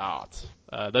found that out.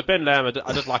 Though Ben Lamb,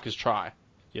 I did like his try.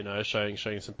 Showing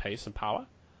some pace and power.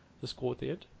 The score at the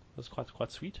end was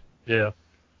quite sweet. Yeah.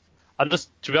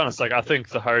 To be honest, I think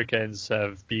the Hurricanes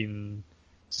have been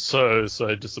so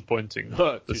disappointing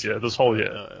this whole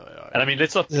year. And I mean,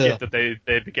 let's not forget that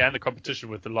they began the competition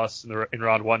with the loss in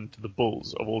round 1 to the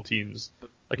Bulls of all teams,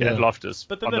 at Loftus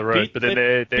on the road. But then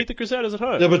they beat the Crusaders at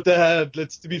home. Yeah, but they had.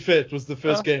 To be fair, it was the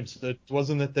first game, so it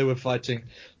wasn't that they were fighting,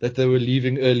 that they were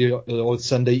leaving early or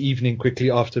Sunday evening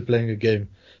quickly after playing a game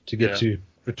to get to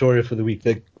Pretoria for the week.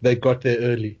 They got there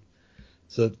early.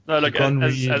 So no,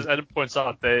 as Adam points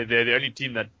out, they're the only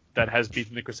team that has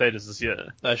beaten the Crusaders this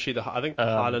year. Actually, I think the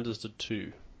Highlanders did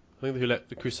 2. I think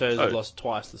the Crusaders have lost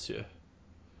twice this year.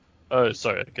 Oh,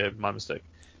 sorry, okay, my mistake.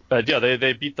 But yeah,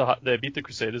 they beat the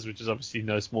Crusaders, which is obviously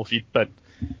no small feat. But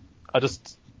I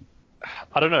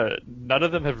don't know. None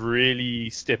of them have really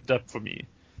stepped up for me.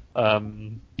 I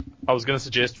was going to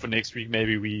suggest for next week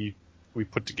maybe we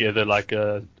put together like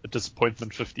a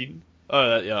disappointment 15.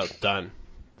 Oh, yeah, done.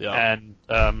 Yeah. And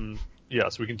so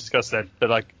we can discuss that.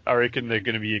 But I reckon they're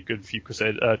going to be a good few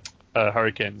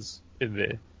Hurricanes in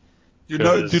there. Do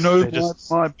you know what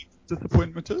my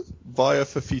disappointment is? Via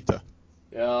Fafita.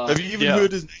 Yeah. Have you even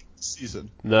heard his name this season?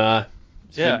 Nah.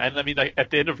 Yeah, and I mean, at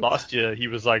the end of last year, he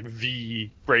was like the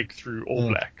breakthrough All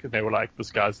Black, and they were like,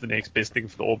 "This guy's the next best thing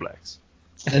for the All Blacks."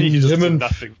 And he just did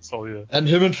nothing this whole year. And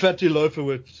him and Fatty Lofa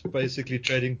were basically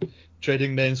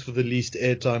trading names for the least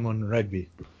airtime on rugby.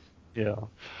 Yeah.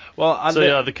 Well,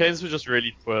 the Canes were just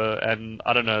really poor, and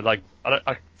I don't know,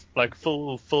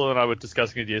 Phil and I were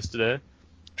discussing it yesterday,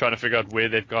 trying to figure out where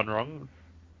they've gone wrong,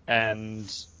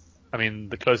 and I mean,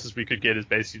 the closest we could get is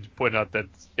basically to point out that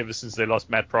ever since they lost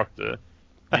Matt Proctor,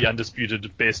 the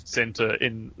undisputed best centre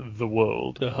in the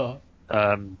world,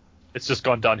 it's just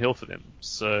gone downhill for them.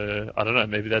 So, I don't know,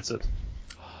 maybe that's it.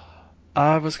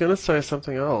 I was going to say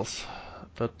something else,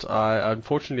 but I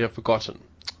unfortunately have forgotten.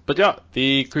 But yeah,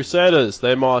 the Crusaders,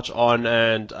 they march on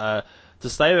and to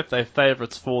say that they're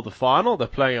favourites for the final. They're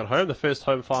playing at home. The first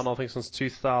home final, I think, since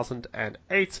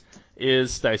 2008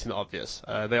 is stating the obvious.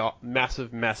 They are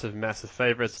massive, massive, massive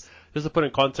favourites. Just to put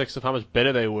in context of how much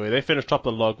better they were, they finished top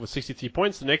of the log with 63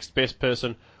 points. The next best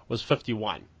person was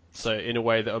 51. So in a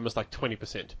way, they're almost like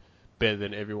 20% better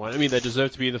than everyone. I mean, they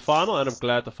deserve to be in the final, and I'm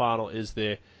glad the final is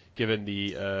there, given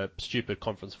the stupid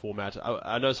conference format.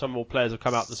 I know some more players have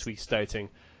come out this week stating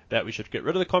that we should get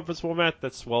rid of the conference format.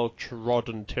 That's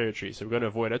well-trodden territory, so we're going to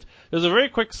avoid it. There's a very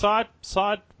quick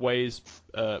sideways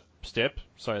step.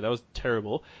 Sorry, that was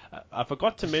terrible. I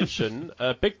forgot to mention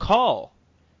Big Carl.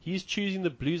 He's choosing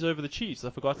the Blues over the Chiefs. I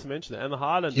forgot to mention that. And the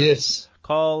Highlanders. Yes.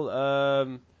 Carl,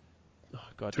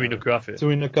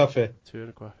 Tuino Cafe.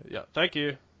 Yeah, thank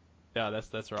you. Yeah,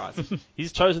 that's right.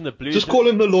 He's chosen the Blues. Just call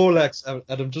him the Lorax,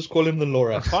 Adam. Just call him the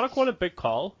Lorax. I can't call him Big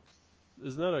Carl.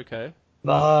 Isn't that okay?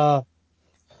 Nah.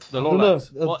 The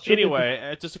Lorax. Well,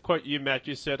 anyway, just to quote you, Matt,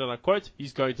 you said, and I quote,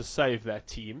 he's going to save that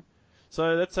team.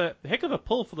 So that's a heck of a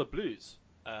pull for the Blues.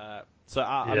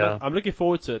 I'm looking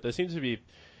forward to it.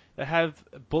 They have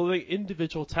building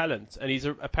individual talent, and he's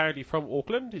apparently from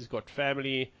Auckland. He's got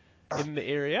family in the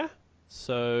area.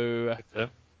 So,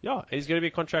 yeah, he's going to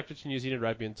be contracted to New Zealand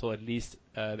Rugby until at least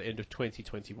the end of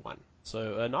 2021.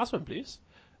 So, a nice one, please.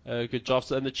 Good job.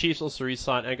 So, and the Chiefs also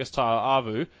re-signed Angus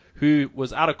Ta'a-Avu, who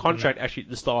was out of contract actually at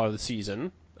the start of the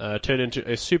season, turned into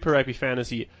a Super Rugby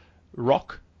Fantasy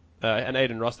rock, and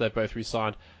Aiden Ross, they both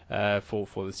re-signed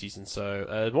for the season.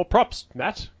 So, more props,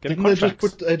 Matt. Didn't they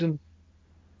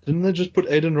just put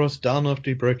Aiden Ross down after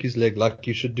he broke his leg, like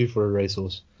you should do for a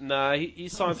racehorse? Nah, he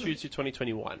signed through to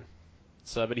 2021.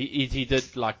 So, but he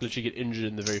did literally get injured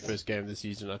in the very first game of the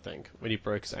season, I think, when he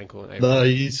broke his ankle in April. No,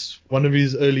 he's one of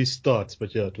his early starts,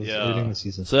 but yeah, it was early in the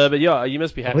season. So, but yeah, you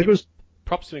must be happy. I think it was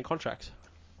props to in contract.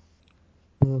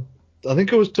 I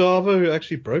think it was Tava who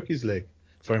actually broke his leg,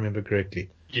 if I remember correctly.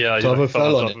 Yeah, Tava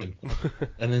fell on him,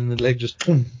 and then the leg just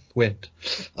went.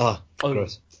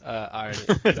 Gross. Irony.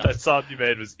 That sound you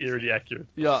made was eerily accurate.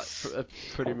 Yeah,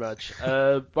 pretty much.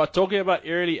 But talking about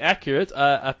eerily accurate,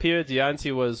 Apio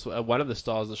Dianti was one of the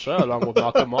stars of the show, along with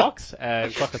Malcolm Marx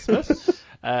and Crocker Smith.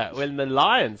 When the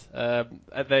Lions,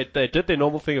 they did their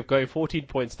normal thing of going 14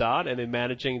 points down and then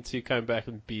managing to come back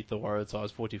and beat the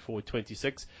Waratahs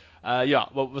 44-26.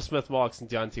 With Smith, Marx, and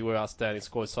Dianti were outstanding.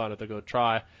 Scored sign of the good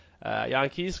try.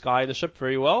 Yankees guiding the ship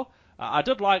very well. I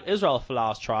did like Israel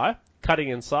Folau's try, cutting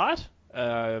inside.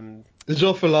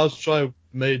 Israel Folau's try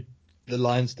made the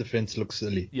Lions' defense look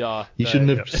silly. Yeah, he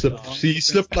shouldn't have slipped. He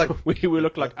slipped like we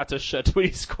looked like utter shit when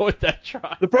he scored that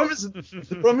try. The problem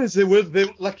is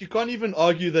you can't even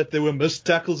argue that there were missed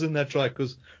tackles in that try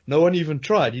because no one even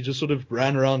tried. He just sort of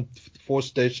ran around four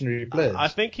stationary players. I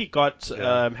think he got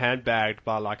handbagged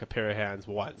by like a pair of hands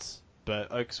once,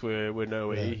 but Oaks were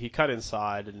nowhere. Yeah. He cut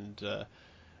inside and it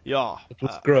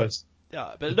was gross.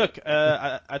 Yeah, but look,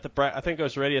 at the break, I think it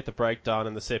was already at the breakdown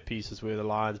and the set pieces where the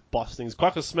Lions bossed things.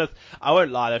 Crocker Smith, I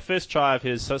won't lie, that first try of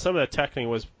his, so some of the tackling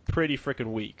was pretty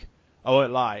freaking weak. I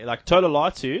won't lie. Like Tola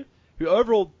Latu, who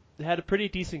overall had a pretty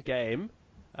decent game,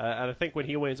 and I think when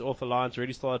he went off, the Lions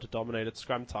really started to dominate at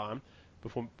scrum time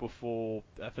before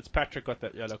Fitzpatrick got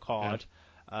that yellow card.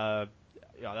 Yeah.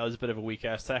 That was a bit of a weak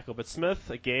ass tackle. But Smith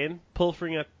again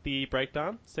pilfering at the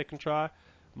breakdown, second try.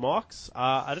 Marks,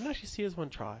 I didn't actually see his one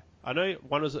try. I know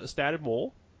one was a standard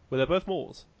maul. Were they both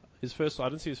mauls? His first one, I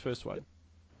didn't see his first one.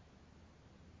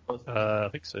 I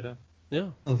think so, yeah. Yeah.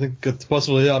 I think it's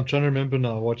possible, yeah. I'm trying to remember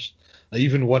now. I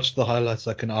even watched the highlights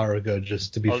like an hour ago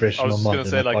just to be fresh in my mind. I was going to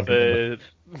say, like, the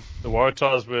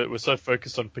Waratahs were so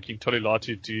focused on picking Toli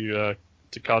Latu to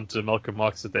counter Malcolm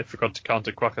Marx that they forgot to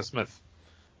counter Crocker Smith.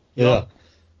 Yeah.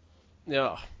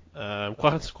 Yeah.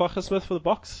 Crocker Smith for the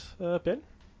box, Ben?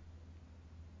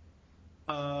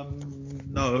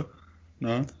 No.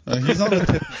 He's not a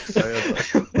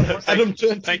Adam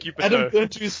turned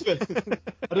to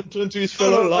his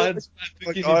fellow Lions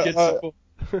thinking he'd get support.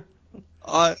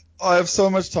 I have so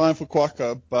much time for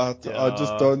Quacka, but I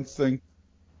just don't think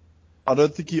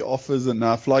he offers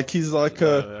enough. Like he's like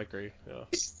I agree. Yeah.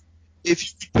 If you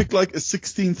pick like a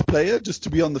 16th player just to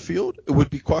be on the field, it would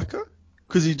be Quacka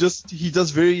because he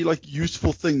does very like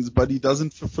useful things, but he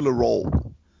doesn't fulfill a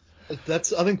role. I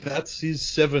think that's his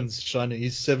sevens shining.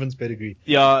 His sevens pedigree.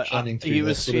 Yeah, shining through. He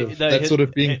was sort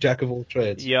of being jack of all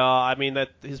trades. Yeah, I mean that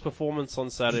his performance on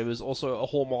Saturday was also a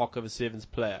hallmark of a sevens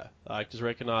player. Like just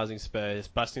recognizing space,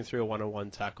 busting through a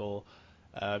 1-on-1 tackle.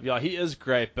 He is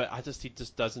great, but he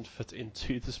just doesn't fit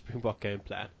into the Springbok game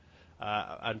plan.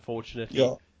 Unfortunately.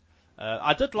 Yeah.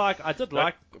 I did like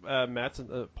Matt,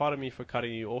 and pardon me for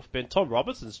cutting you off, Ben. Tom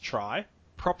Robertson's try,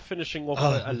 prop finishing off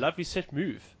a lovely set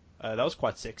move. That was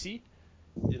quite sexy.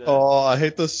 You know? Oh, I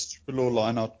hate those stupid little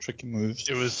line-out tricky moves.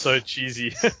 It was so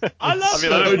cheesy. I love I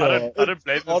don't blame them. I don't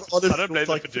blame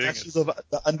them for doing it. Of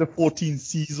the under 14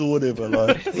 Cs or whatever.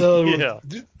 Like, Yeah.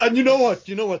 And you know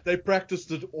what? They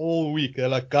practiced it all week. They're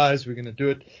like, guys, we're gonna do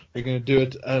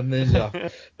it, and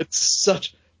then it's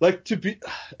such like to be.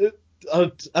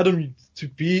 Adam, to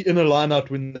be in a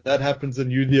line-out when that happens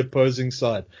and you're the opposing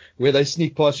side, where they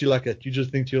sneak past you like that, you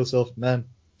just think to yourself, man,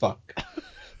 fuck.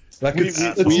 Like it's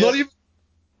not even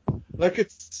like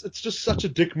it's just such a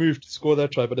dick move to score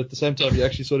that try, but at the same time you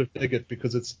actually sort of dig it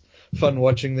because it's fun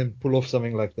watching them pull off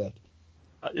something like that.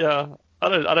 Yeah, I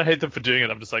don't hate them for doing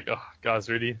it. I'm just like, oh, guys,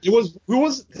 really? There was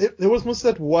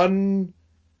that one,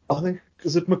 I think,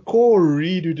 is it McCaw or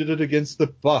Reed who did it against the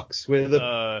Bucks, where the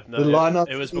lineup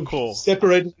it was McCaw.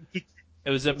 separated. It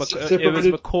was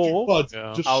McCaw.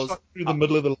 Yeah. Just shot through the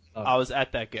middle of the lineup. I was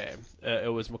at that game.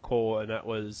 It was McCaw, and that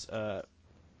was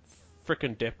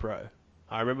frickin' Depro.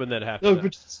 I remember when that happened. No,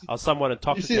 but I was somewhat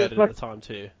intoxicated at the time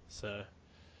too. So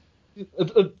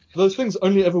those things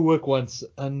only ever work once,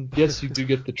 and yes, you do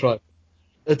get the try.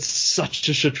 It's such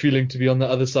a shit feeling to be on the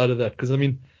other side of that, because I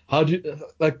mean, how do you,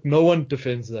 like, no one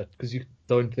defends that because you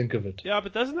don't think of it. yeah,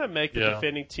 but doesn't that make the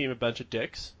defending team a bunch of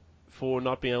dicks for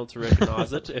not being able to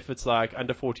recognize it if it's like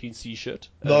under 14C shit?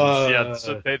 No. Yeah,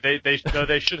 so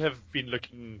they should have been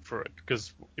looking for it,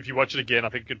 because if you watch it again, I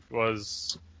think it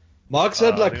was. Mark's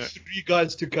had like 3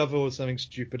 guys to cover or something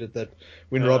stupid at that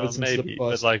when Robertson maybe, slipped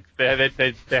past. but like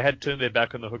they had turned their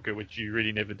back on the hooker, which you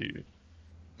really never do.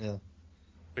 Yeah.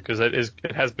 Because it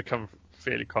has become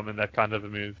fairly common, that kind of a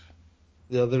move.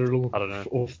 Yeah, they're a little I don't know.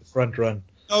 off the front run.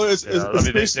 no, I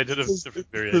mean, they did a different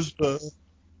variation.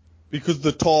 Because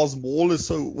the Tars Maul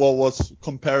was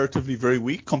comparatively very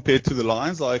weak compared to the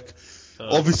Lions. Like,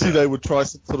 obviously they would try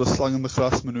some sort of slung in the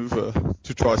grass maneuver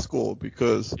to try score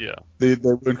because they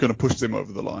weren't going to push them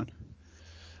over the line.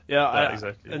 Yeah,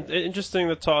 exactly. And interesting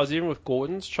that Tars, even with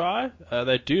Gordon's try,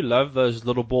 they do love those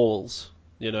little balls.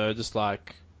 You know, just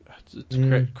like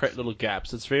to create little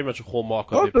gaps. It's very much a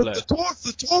hallmark of their play.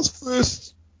 The Tars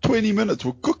first 20 minutes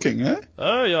were cooking, eh?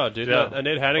 Oh yeah, dude. Yeah. And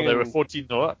Ed Hannigan, they were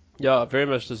 14-0 up. Yeah, very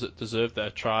much deserved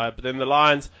that try. But then the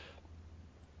Lions.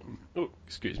 Oh,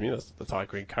 excuse me, that's the Thai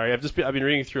green curry. I've been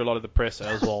reading through a lot of the press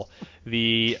as well.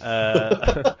 The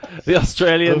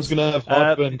Australians. I was gonna have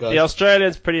heartburn, guys. The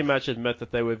Australians pretty much admit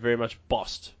that they were very much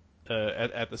bossed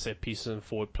at the set pieces and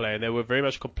forward play, and they were very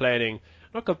much complaining.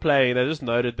 Not complaining, they just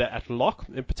noted that at lock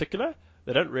in particular,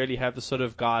 they don't really have the sort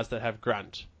of guys that have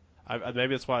grunt. Maybe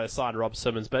that's why they signed Rob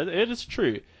Simmons, but it is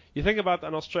true. You think about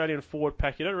an Australian forward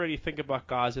pack, you don't really think about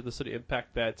guys with the sort of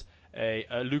impact that a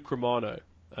Luke Romano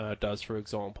does, for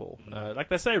example. Like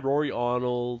they say, Rory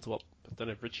Arnold. Well, I don't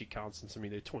know if Richie counts since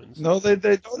they're twins. No, they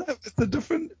don't have. It's a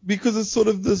different, because it's sort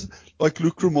of this like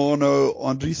Luke Romano,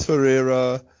 Andres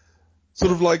Ferreira,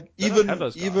 sort of like even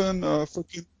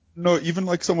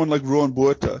like someone like Ruan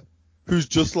Buerta, who's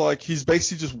just like, he's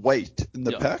basically just weight in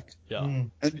the pack. Yeah.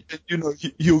 And you know,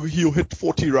 he'll hit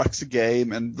 40 rucks a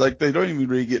game, and like they don't even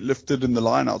really get lifted in the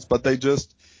lineouts, but they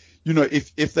just, you know,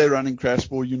 if they're running crash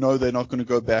ball, you know they're not going to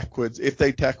go backwards. If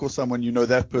they tackle someone, you know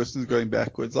that person's going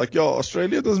backwards. Like,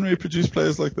 Australia doesn't really produce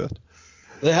players like that.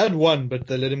 They had one, but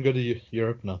they let him go to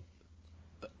Europe now.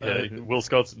 Will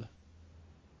Skelton.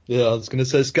 Yeah, I was going to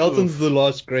say Skelton's the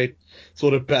last great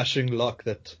sort of bashing lock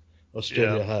that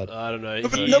Australia had. I don't know.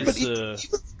 But even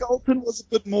Skelton was a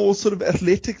bit more sort of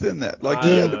athletic than that. Like,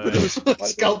 he had a bit of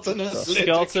Skelton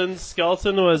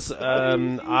was,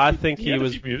 I think he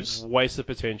was wasted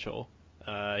potential.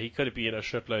 He could have been a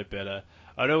shitload better.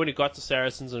 I know when he got to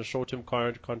Saracens on a short-term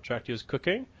contract, he was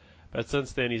cooking, but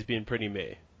since then he's been pretty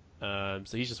meh.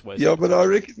 So he's just wasted. Yeah, but I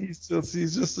reckon he's just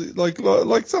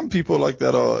like some people like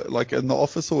that are like in the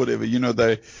office or whatever. You know,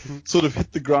 they sort of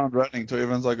hit the ground running, so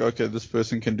everyone's like, okay, this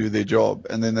person can do their job,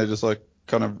 and then they just like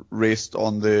kind of rest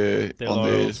on their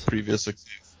previous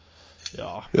success. Yeah.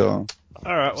 All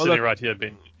right. Well, sitting right here,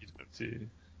 Ben. To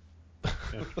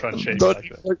try and shave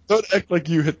don't act like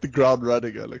you hit the ground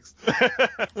running, Alex. They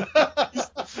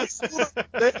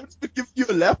haven't even given you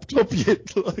a laptop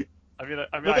yet. Like. I mean,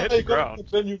 I hit the ground.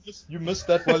 Then you missed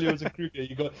that while you was in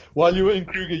Kruger. While you were in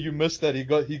Kruger, you missed that. He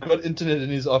got internet in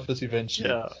his office eventually.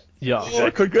 Yeah.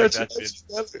 Oh, congratulations!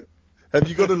 Have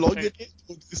you got a login yet,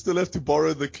 or do you still have to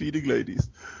borrow the cleaning ladies?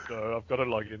 No, I've got a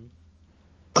login.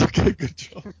 Okay, good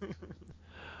job.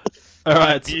 All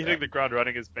right. Me hitting the ground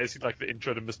running is basically like the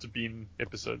intro to Mr. Bean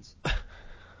episodes.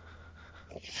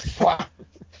 All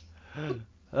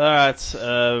right.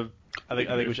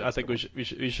 I think we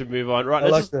should move on. Right,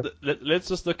 let's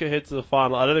just look ahead to the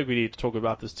final. I don't think we need to talk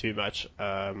about this too much.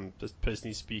 Just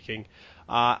personally speaking,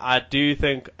 I do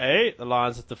think A, the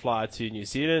Lions have to fly to New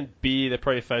Zealand. B, they're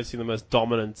probably facing the most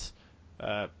dominant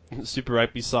Super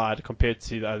Rugby side compared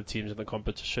to the other teams in the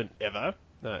competition ever,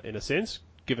 in a sense,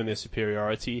 given their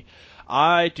superiority.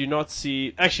 I do not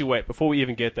see. Actually, wait. Before we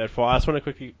even get that far, I just want to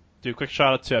quickly do a quick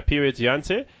shout out to Pierre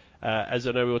Diante. As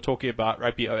I know, we were talking about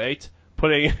Rugby 08.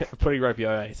 Putting Rugby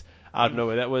 08 out of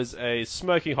nowhere. That was a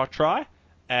smoking hot try,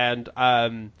 and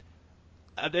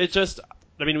it just,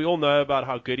 I mean, we all know about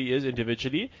how good he is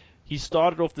individually. He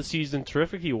started off the season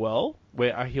terrifically well,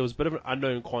 where he was a bit of an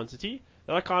unknown quantity.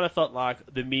 Then I kind of felt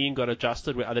like the mean got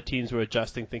adjusted, where other teams were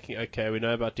adjusting, thinking, okay, we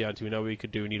know about Deontay, we know what we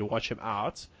could do, we need to watch him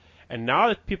out. And now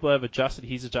that people have adjusted,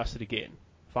 he's adjusted again,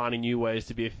 finding new ways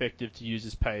to be effective, to use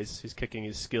his pace, his kicking,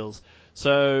 his skills.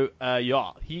 So,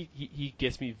 he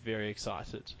gets me very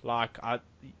excited. Like, I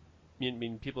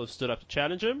mean, people have stood up to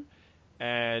challenge him,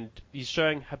 and he's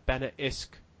showing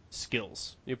Habana-esque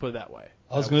skills. You put it that way.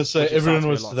 I was going to say,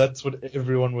 that's what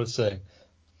everyone was saying.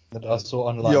 That I saw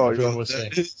online, everyone was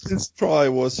saying. His try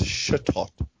was shit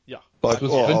hot. Yeah. Like, it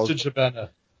was vintage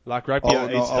Habana. Like Rugby 08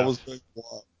 stuff. I was going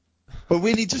wild. But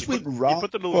when he just went right, he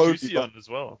put the little juicy on as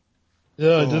well.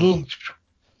 Yeah, little.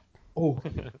 Oh.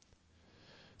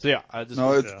 So yeah, I just.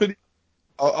 No, it's pretty.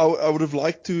 I would have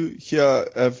liked to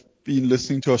have been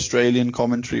listening to Australian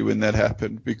commentary when that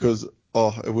happened, because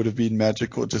it would have been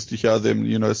magical just to hear them,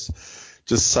 just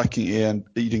sucking air and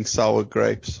eating sour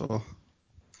grapes.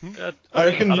 I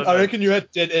reckon you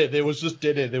had dead air. There was just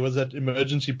dead air. There was that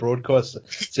emergency broadcast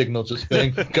signal just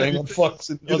going on Fox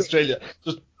in Australia.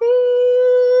 Just.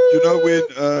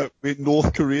 When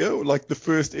North Korea, like the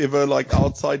first ever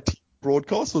outside team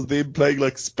broadcast was them playing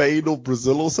Spain or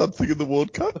Brazil or something in the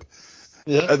World Cup.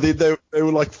 Yeah. And then they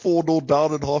were 4-0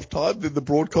 down at half time. Then the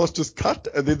broadcast just cut,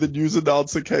 and then the news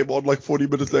announcer came on 40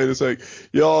 minutes later saying,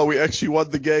 "Yeah, we actually won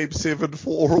the game 7-4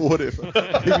 or whatever."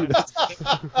 I think that's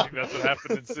what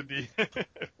happened in Sydney.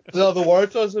 No, the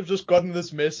Waratahs have just gotten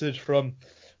this message from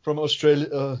Australia,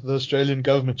 the Australian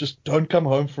government. Just don't come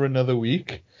home for another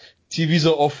week. TVs are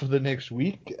off for the next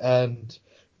week, and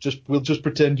we'll just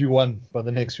pretend you won by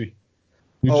the next week.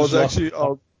 I was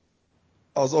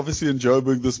obviously in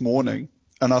Joburg this morning,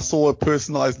 and I saw a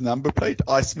personalized number plate,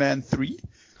 Iceman 3.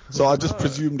 So I just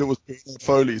presumed it was Bernard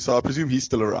Foley. So I presume he's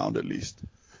still around at least.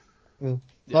 Yeah.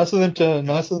 Nice of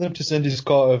them to send his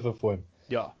car over for him.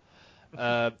 Yeah.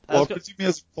 I presume he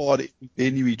has a car at any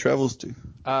venue he travels to.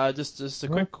 Just a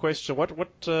quick question.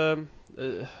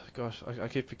 Gosh, I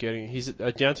keep forgetting.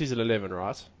 Deontay's at 11,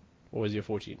 right? Or is he at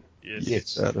 14?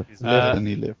 Yes. 11 and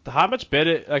 11. How much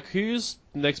better? Who's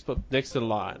next to the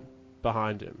line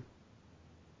behind him?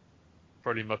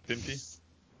 Probably Mapimpi.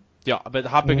 Yeah, but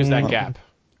how big is that gap?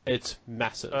 It's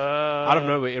massive. I don't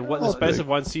know. In the space of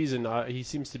one season, he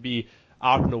seems to be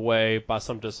out and away by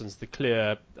some distance the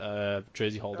clear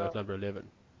jersey holder at number 11.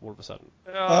 All of a sudden,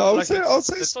 I'll say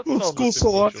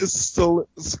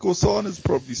Scorsone is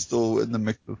probably still in the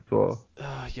mix as well.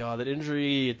 That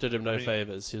injury did him no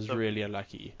favors. He was really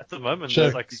unlucky. At the moment,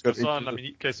 there's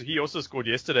Scorsone. So he also scored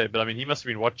yesterday, but he must have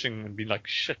been watching and been like,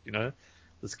 shit,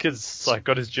 this kid's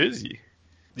got his jersey.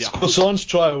 Yeah. Scorsone's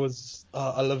try was,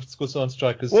 I loved Scorsone's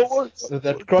try because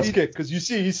that cross kick, because you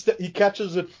see he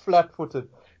catches it flat-footed.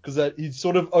 Because he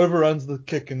sort of overruns the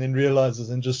kick and then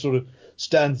realizes and just sort of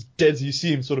stands dead. You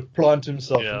see him sort of plant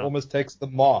himself and almost takes the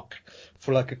mark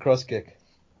for a cross kick.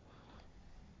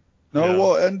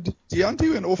 And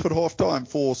Deontay went off at half time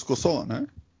for Scorsone, eh?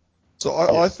 So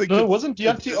I think... No, wasn't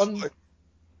Deontay on...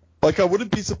 I wouldn't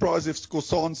be surprised if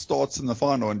Scorsone starts in the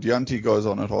final and Deontay goes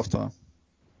on at half time.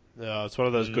 Yeah, it's one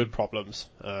of those good problems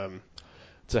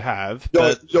to have.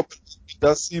 It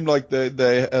does seem like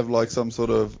they have some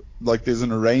sort of... there's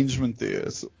an arrangement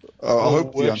there. So, I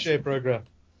hope work share program.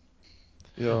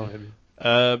 Yeah.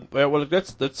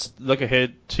 Let's look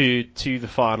ahead to the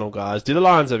final, guys. Do the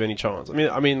Lions have any chance?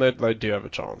 I mean, they do have a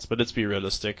chance, but let's be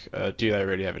realistic. Do they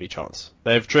really have any chance?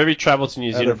 They've traveled to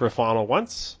New Zealand for a final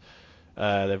once.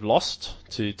 They've lost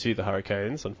to the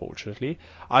Hurricanes, unfortunately.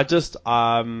 I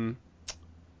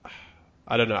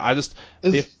don't know. I just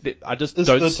don't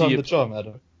see the charm,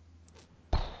 Adam.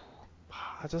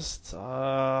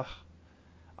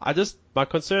 My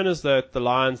concern is that the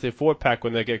Lions, their forward pack,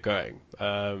 when they get going,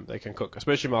 they can cook,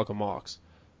 especially Malcolm Marx.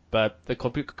 But the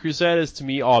Crusaders, to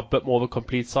me, are a bit more of a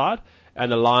complete side,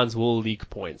 and the Lions will leak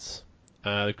points.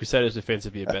 The Crusaders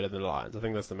defensively are better than the Lions. I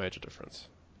think that's the major difference.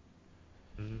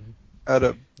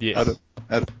 Adam. Yes.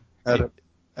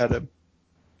 Adam.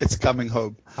 It's coming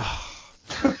home.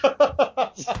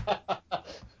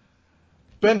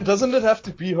 Ben, doesn't it have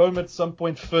to be home at some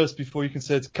point first before you can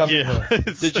say it's coming home?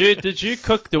 Did you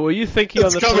cook? Were you thinking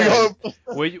It's on the coming plane?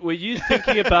 home. Were you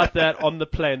thinking about that on the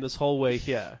plane this whole way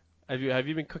here? Have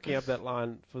you been cooking up that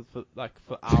line for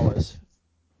hours?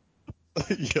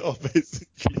 Yeah,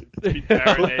 basically. Been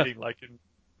marinating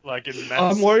like in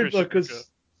Matt's I'm worried though, pressure because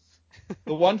cooker.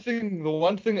 the one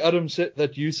thing Adam said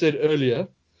that you said earlier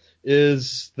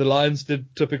is the Lions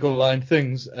did typical Lion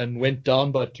things and went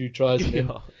down by 2 tries and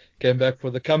then came back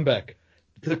for the comeback.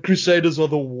 The Crusaders are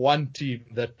the one team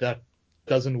that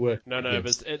doesn't work. No,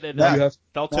 against. but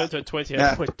they'll turn to a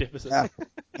 28-point deficit.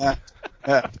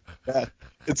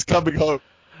 It's coming home.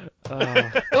 No,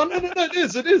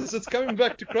 it is. It's coming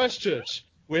back to Christchurch,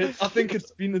 where I think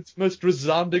it's been its most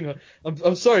resounding.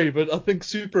 I'm sorry, but I think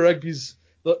Super Rugby's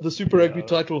the Super Rugby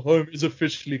title home is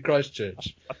officially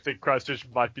Christchurch. I think Christchurch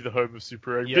might be the home of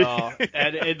Super Rugby. Yeah,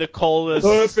 and in the coldest,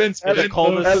 No offense, in the Adam.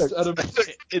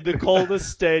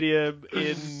 coldest stadium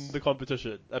in the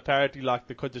competition. Apparently, like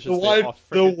the conditions The there are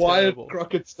freaking Wyatt terrible.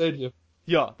 Crockett Stadium.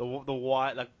 Yeah, the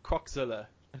Wyatt, like Croczilla.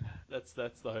 That's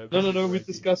the home. No, we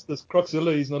discussed this.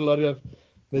 Croczilla, he's not allowed to have.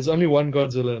 There's only one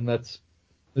Godzilla, and that's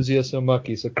Uziah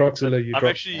Somaki. So Croczilla, you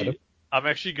dropped Adam. I'm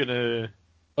actually gonna.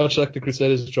 Much like the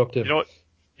Crusaders dropped him.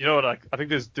 You know what? I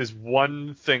think there's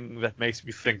one thing that makes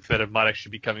me think that it might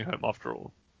actually be coming home after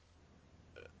all,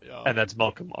 and that's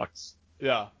Malcolm Marx.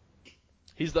 Yeah,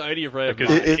 he's the only ray of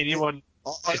because light. anyone.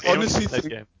 I honestly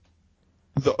think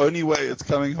the only way it's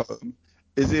coming home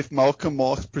is if Malcolm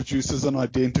Marx produces an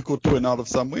identical twin out of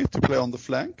somewhere to play on the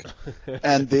flank,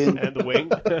 and then and the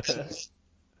wing,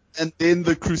 and then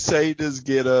the Crusaders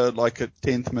get a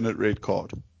 10th minute red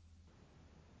card.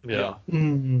 Yeah.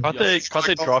 Mm. Can't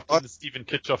they draft in Stephen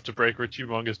Kitchoff to break Richie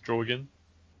Monga's draw again?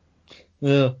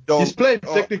 Yeah. He's played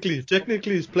technically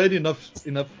he's played enough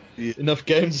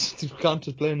games to count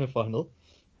to play in the final.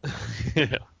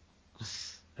 Yeah.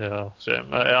 Yeah,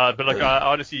 shame. But I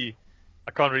honestly,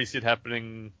 I can't really see it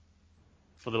happening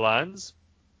for the Lions.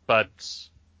 But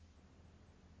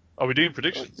are we doing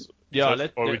predictions? Yeah,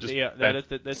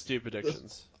 let's do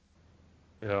predictions.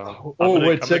 Yeah.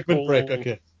 Segment break.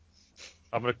 Okay.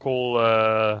 I'm gonna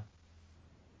call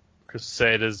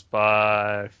Crusaders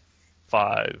by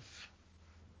 5,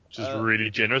 which is really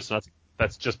generous, and I think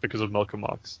that's just because of Malcolm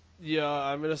Marx. Yeah,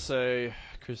 I'm gonna say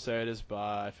Crusaders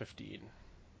by 15.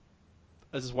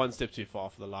 This is one step too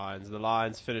far for the Lions. The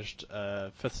Lions finished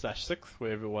 5th/6th,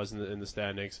 wherever it was in the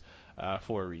standings,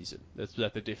 for a reason. That's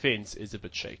that the defense is a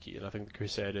bit shaky, and I think the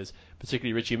Crusaders,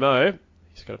 particularly Richie Moe,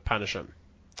 he's gonna punish him.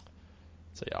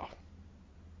 So yeah.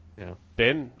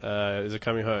 Ben, is it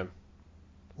coming home?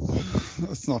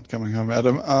 It's not coming home,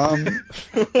 Adam. Adam,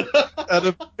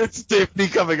 it's definitely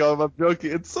coming home. I'm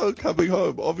joking. It's so coming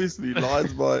home. Obviously,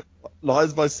 Lions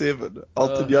by 7.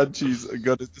 Alton Yanchi's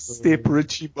going to step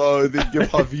Richie Moe, then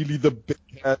give Havili the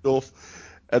big handoff,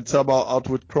 and somehow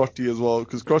outwit Crotty as well,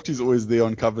 because Crotty's always there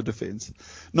on cover defense.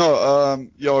 No,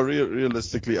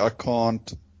 realistically, I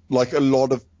can't. A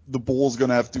lot of the ball's going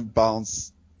to have to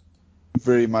bounce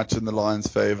very much in the Lions'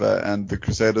 favor, and the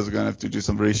Crusaders are going to have to do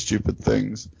some very stupid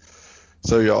things.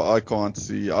 So I can't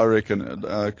see. I reckon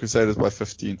Crusaders by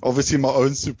 15. Obviously, my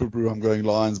own Super Brew, I'm going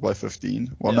Lions by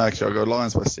 15. Well, no, actually, I'll go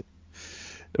Lions by 6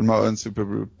 in my own Super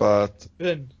Brew. But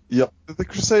the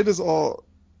Crusaders are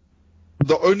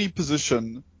the only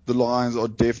position the Lions are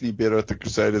definitely better at the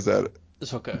Crusaders at.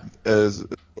 Is hooker. Is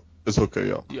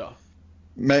hooker, yeah.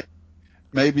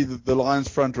 Maybe the Lions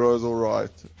front row is all right.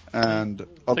 And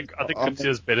I think Kutsia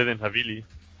is better than Havili.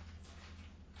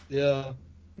 Yeah.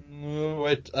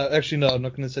 Wait, actually no, I'm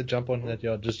not going to say jump on that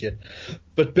yard just yet.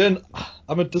 But Ben,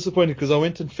 I'm disappointed because I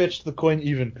went and fetched the coin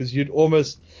even because you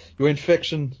almost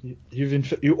infected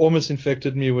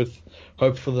me with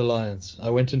hope for the Lions. I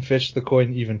went and fetched the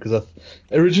coin even because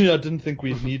originally I didn't think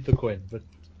we'd need the coin, but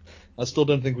I still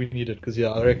don't think we need it because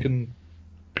I reckon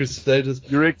Crusaders.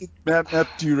 You reckon, Matt,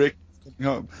 do you reckon it's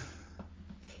coming home?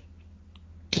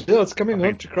 Yeah, it's coming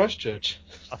home to Christchurch.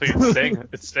 I think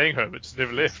it's staying home. It's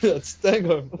never left. Yeah, it's staying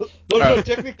home. No,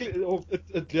 technically,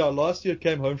 last year it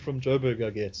came home from Joburg, I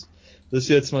guess. This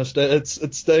year it's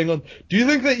staying on. Do you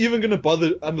think they're even going to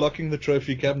bother unlocking the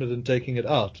trophy cabinet and taking it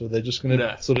out, or they're just going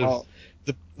to sort of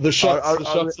the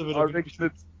shots of it?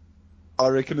 I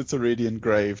reckon it's already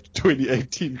engraved.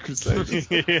 2018 Crusaders.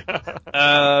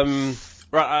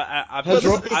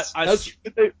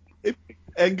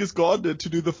 Angus Gardner to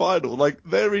do the final.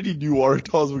 They already knew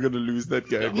Waratahs were going to lose that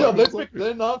game. Yeah,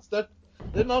 they announced that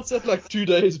like 2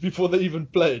 days before they even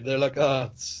played. They're like,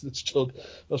 it's chilled.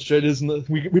 Australia's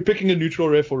we're picking a neutral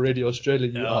ref already. Australia,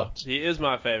 you out. He is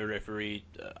my favorite referee.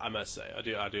 I must say, I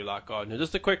do like Gardner.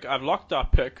 Just a quick, I've locked our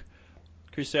pick.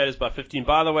 Crusaders by 15.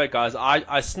 By the way, guys,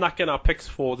 I snuck in our picks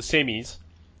for the semis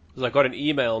because I got an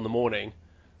email in the morning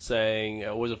saying,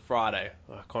 was it Friday?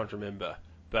 I can't remember.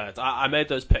 But I made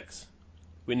those picks.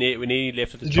 We nearly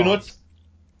left with a chance. Did you not?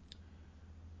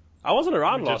 I wasn't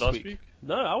around last week.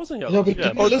 No, I wasn't here No, last but week.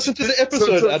 did you listen to the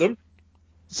episode, Adam?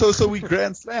 So we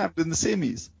grand slammed in the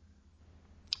semis.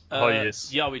 Oh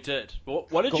yes. Yeah, we did.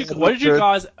 What did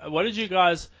you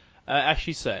guys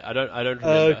actually say? I don't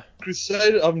remember.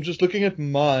 Crusaders. I'm just looking at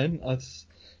mine.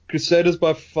 Crusaders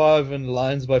by 5 and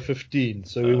Lions by 15.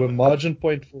 So we were margin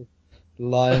point for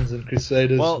Lions and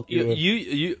Crusaders. Well,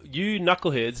 you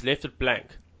knuckleheads left it blank.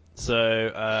 So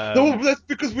no, that's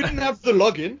because we didn't have the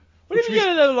login. What did you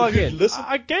get the login?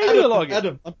 I gave you the login.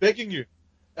 Adam,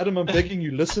 I'm begging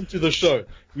you. Listen to the show.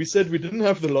 We said we didn't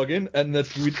have the login and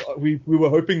that we were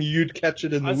hoping you'd catch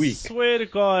it in the week. I swear to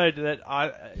God that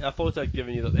I thought I'd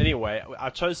given you that. Anyway, I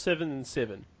chose 7 and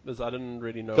 7 because I didn't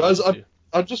really know. Guys,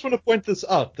 I just want to point this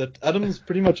out that Adam's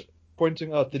pretty much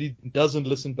pointing out that he doesn't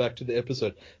listen back to the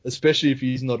episode, especially if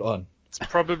he's not on. It's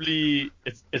probably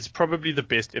the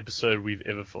best episode we've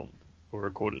ever filmed or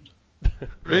recorded.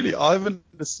 Really, I haven't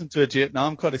listened to it yet. Now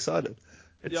I'm quite excited.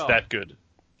 It's that good.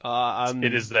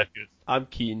 It is that good. I'm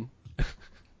keen.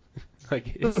 I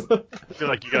guess. I feel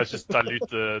like you guys just dilute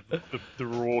the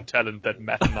raw talent that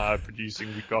Matt and I are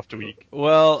producing week after week.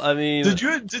 Well, I mean, did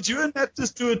you and Matt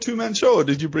just do a 2-man show, or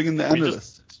did you bring in the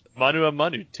analyst? Manu and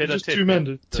Manu, just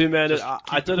 2-man.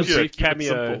 I did a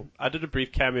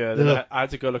brief cameo. Then I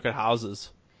had to go look at houses.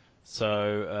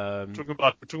 So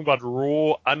we're talking about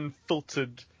raw,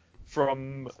 unfiltered,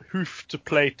 from hoof to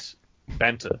plate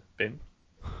banter, Ben.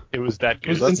 It was that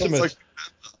good. It was intimate. Like,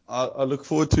 I look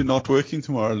forward to not working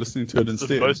tomorrow, listening to it instead.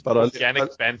 The most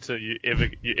organic banter you're ever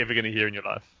going to hear in your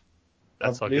life.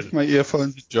 I've left my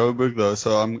earphones in Joburg though,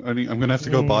 so I'm going to have to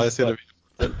go buy a set of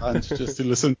earphones just to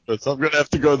listen to it. So I'm going to have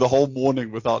to go the whole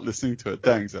morning without listening to it.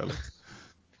 Thanks, Alex.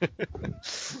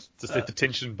 Just let the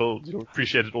tension build. You'll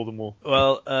appreciate it all the more.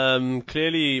 Well,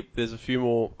 clearly there's a few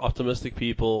more optimistic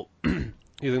people.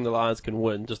 You think the Lions can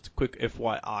win? Just a quick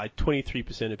FYI,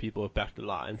 23% of people have backed the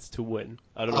Lions to win.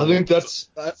 I think that's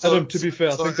Adam. To be fair,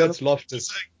 I think that's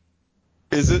loftus.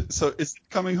 Is it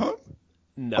coming home?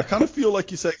 No. I kind of feel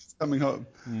like you say it's coming home.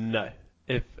 No.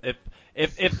 If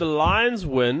the Lions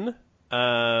win,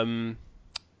 I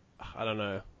don't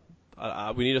know.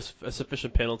 We need a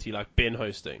sufficient penalty like Ben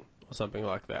hosting or something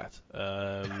like that.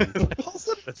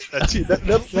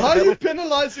 Why are you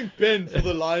penalizing Ben for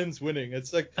the Lions winning?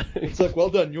 It's like well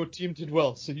done, your team did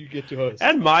well, so you get to host.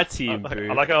 And my team. I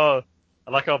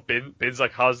like how Ben's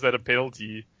like, how's that a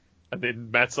penalty? And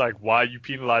then Matt's like, why are you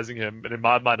penalizing him? And in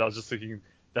my mind, I was just thinking,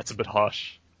 that's a bit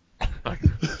harsh. Like,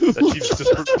 that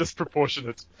seems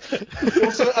disproportionate.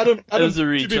 Also, Adam, it was a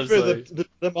reach, to be fair,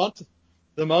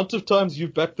 the amount of times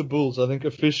you've backed the Bulls, I think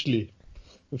officially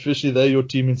they're your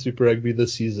team in Super Rugby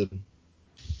this season.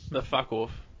 No, fuck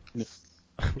off.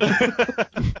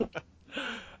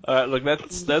 Alright, look,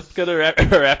 that's going to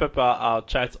wrap up our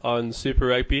chat on Super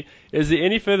Rugby. Is there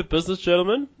any further business,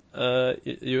 gentlemen,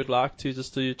 you would like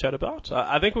to chat about?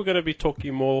 I think we're going to be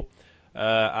talking more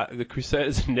the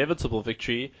Crusaders' inevitable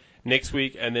victory next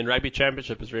week, and then Rugby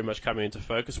Championship is very much coming into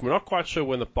focus. We're not quite sure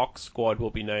when the box squad will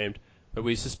be named, but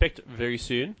we suspect very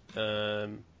soon. Let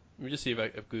me just see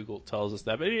if Google tells us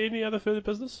that. But any other further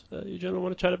business you gentlemen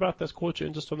want to chat about that's caught you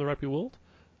in just on the rugby world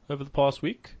over the past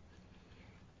week?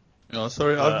 Yeah,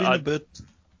 sorry, I've been a bit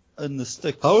in the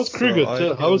sticks. How was Kruger?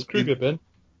 How was Kruger, Ben?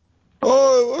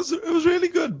 Oh, it was really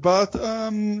good, but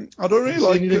I don't really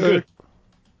like.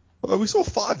 We saw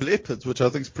 5 leopards, which I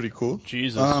think is pretty cool.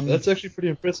 Jesus, that's actually pretty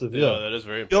impressive. Yeah, that is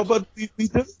very impressive. Yeah, but we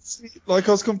didn't see, like,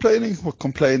 I was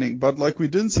complaining, but like we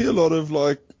didn't see a lot of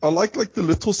I like the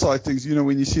little sightings,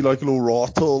 when you see like a little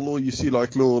rattle, or you see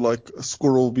like a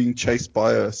squirrel being chased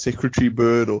by a secretary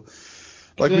bird, or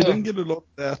we didn't get a lot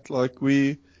of that. Like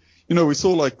we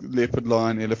saw like leopard,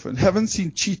 lion, elephant. Haven't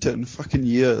seen cheetah in fucking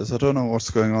years. I don't know what's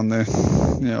going on there.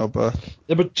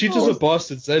 But cheetahs are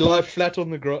bastards. They lie flat on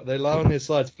the grass. They lie on their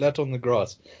sides, flat on the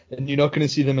grass, and you're not going to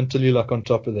see them until you're like on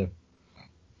top of them.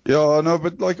 Yeah, I know,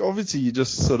 but like obviously you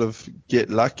just sort of get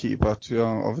lucky, but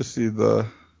obviously the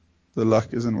luck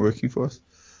isn't working for us.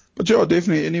 But yeah,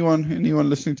 definitely anyone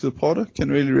listening to the pod can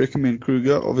really recommend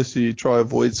Kruger. Obviously try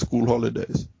avoid school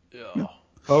holidays. Yeah.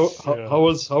 How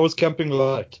was camping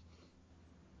light?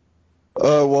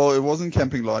 Well, it wasn't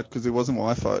camping light because it wasn't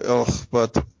Wi-Fi.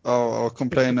 But I'll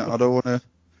complain. I don't want to.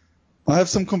 I have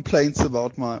some complaints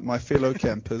about my fellow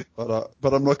campers, but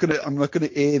I'm not gonna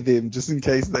air them just in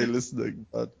case they're listening.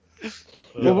 But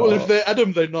well, if they're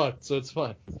Adam, they're not, so it's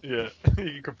fine. Yeah,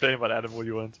 you can complain about Adam all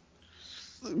you want.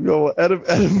 Yo, Adam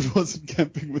wasn't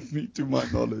camping with me, to my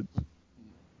knowledge.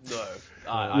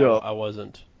 No, I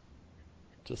wasn't.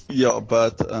 But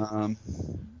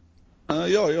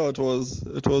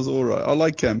it was alright. I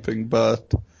like camping,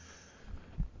 but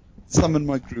some in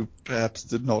my group perhaps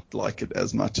did not like it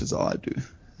as much as I do,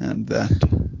 and that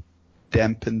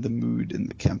dampened the mood in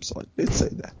the campsite. Let's say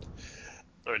that.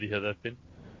 Sorry to hear that, Ben.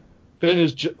 Ben,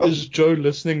 is Joe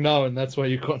listening now, and that's why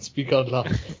you can't speak out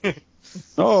loud?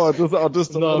 No, I don't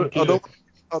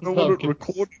want to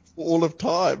record it for all of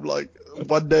time. Like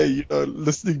one day,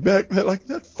 listening back, they're like,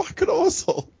 that fucking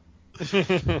arsehole.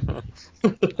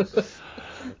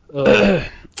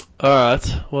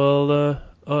 Alright, well,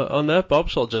 on that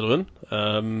bombshell, gentlemen,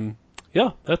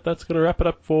 that's going to wrap it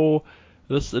up for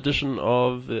this edition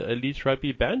of Elite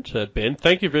Rugby Banter. Ben,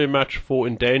 thank you very much for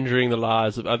endangering the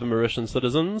lives of other Mauritian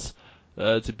citizens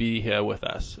to be here with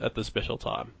us at this special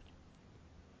time.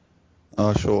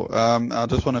 Oh, sure. I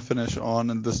just want to finish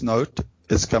on this note.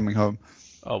 It's coming home.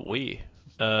 Oh,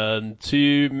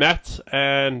 to Matt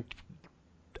and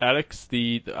Alex,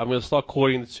 I'm going to start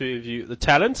calling the two of you the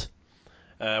talent.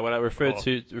 When I refer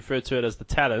to it as the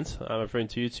talent, I'm referring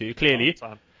to you two clearly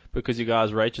because you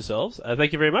guys rate yourselves.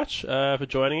 Thank you very much for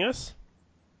joining us.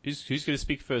 Who's going to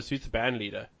speak first? Who's the band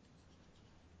leader?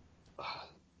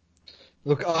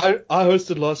 Look, I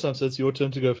hosted last time, so it's your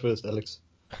turn to go first, Alex.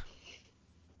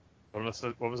 What was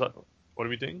that? What are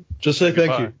we doing? Just say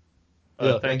thank you.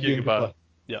 Yeah, thank you. Goodbye.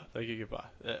 Yeah, thank you. Goodbye.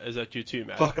 Is that you too,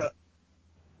 Matt?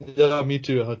 Yeah, me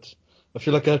too. I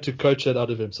feel like I had to coach that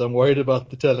out of him, so I'm worried about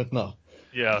the talent now.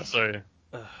 Yeah, sorry.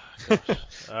 All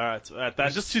right.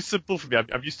 That's just too simple for me.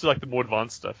 I'm used to like the more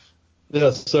advanced stuff.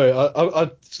 Yeah, sorry. I'll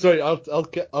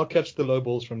catch the low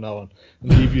balls from now on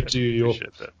and leave you to your.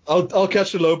 I'll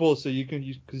catch the low balls so you can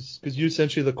because you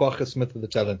essentially the Kwagga Smith of the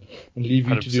talent and leave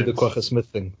you 100%. To do the Kwagga Smith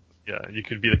thing. Yeah, you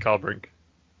could be the Carl Brink.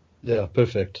 Yeah,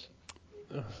 perfect.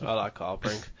 I like Carl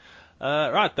Brink.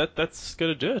 Right, that's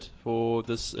gonna do it for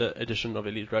this edition of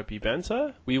Elite Rugby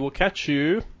Banter. We will catch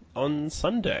you on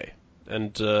Sunday,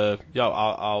 and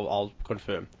I'll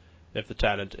confirm if the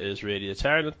talent is really a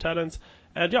talent.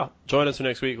 And join us for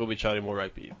next week. We'll be chatting more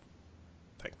rugby.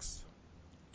 Thanks.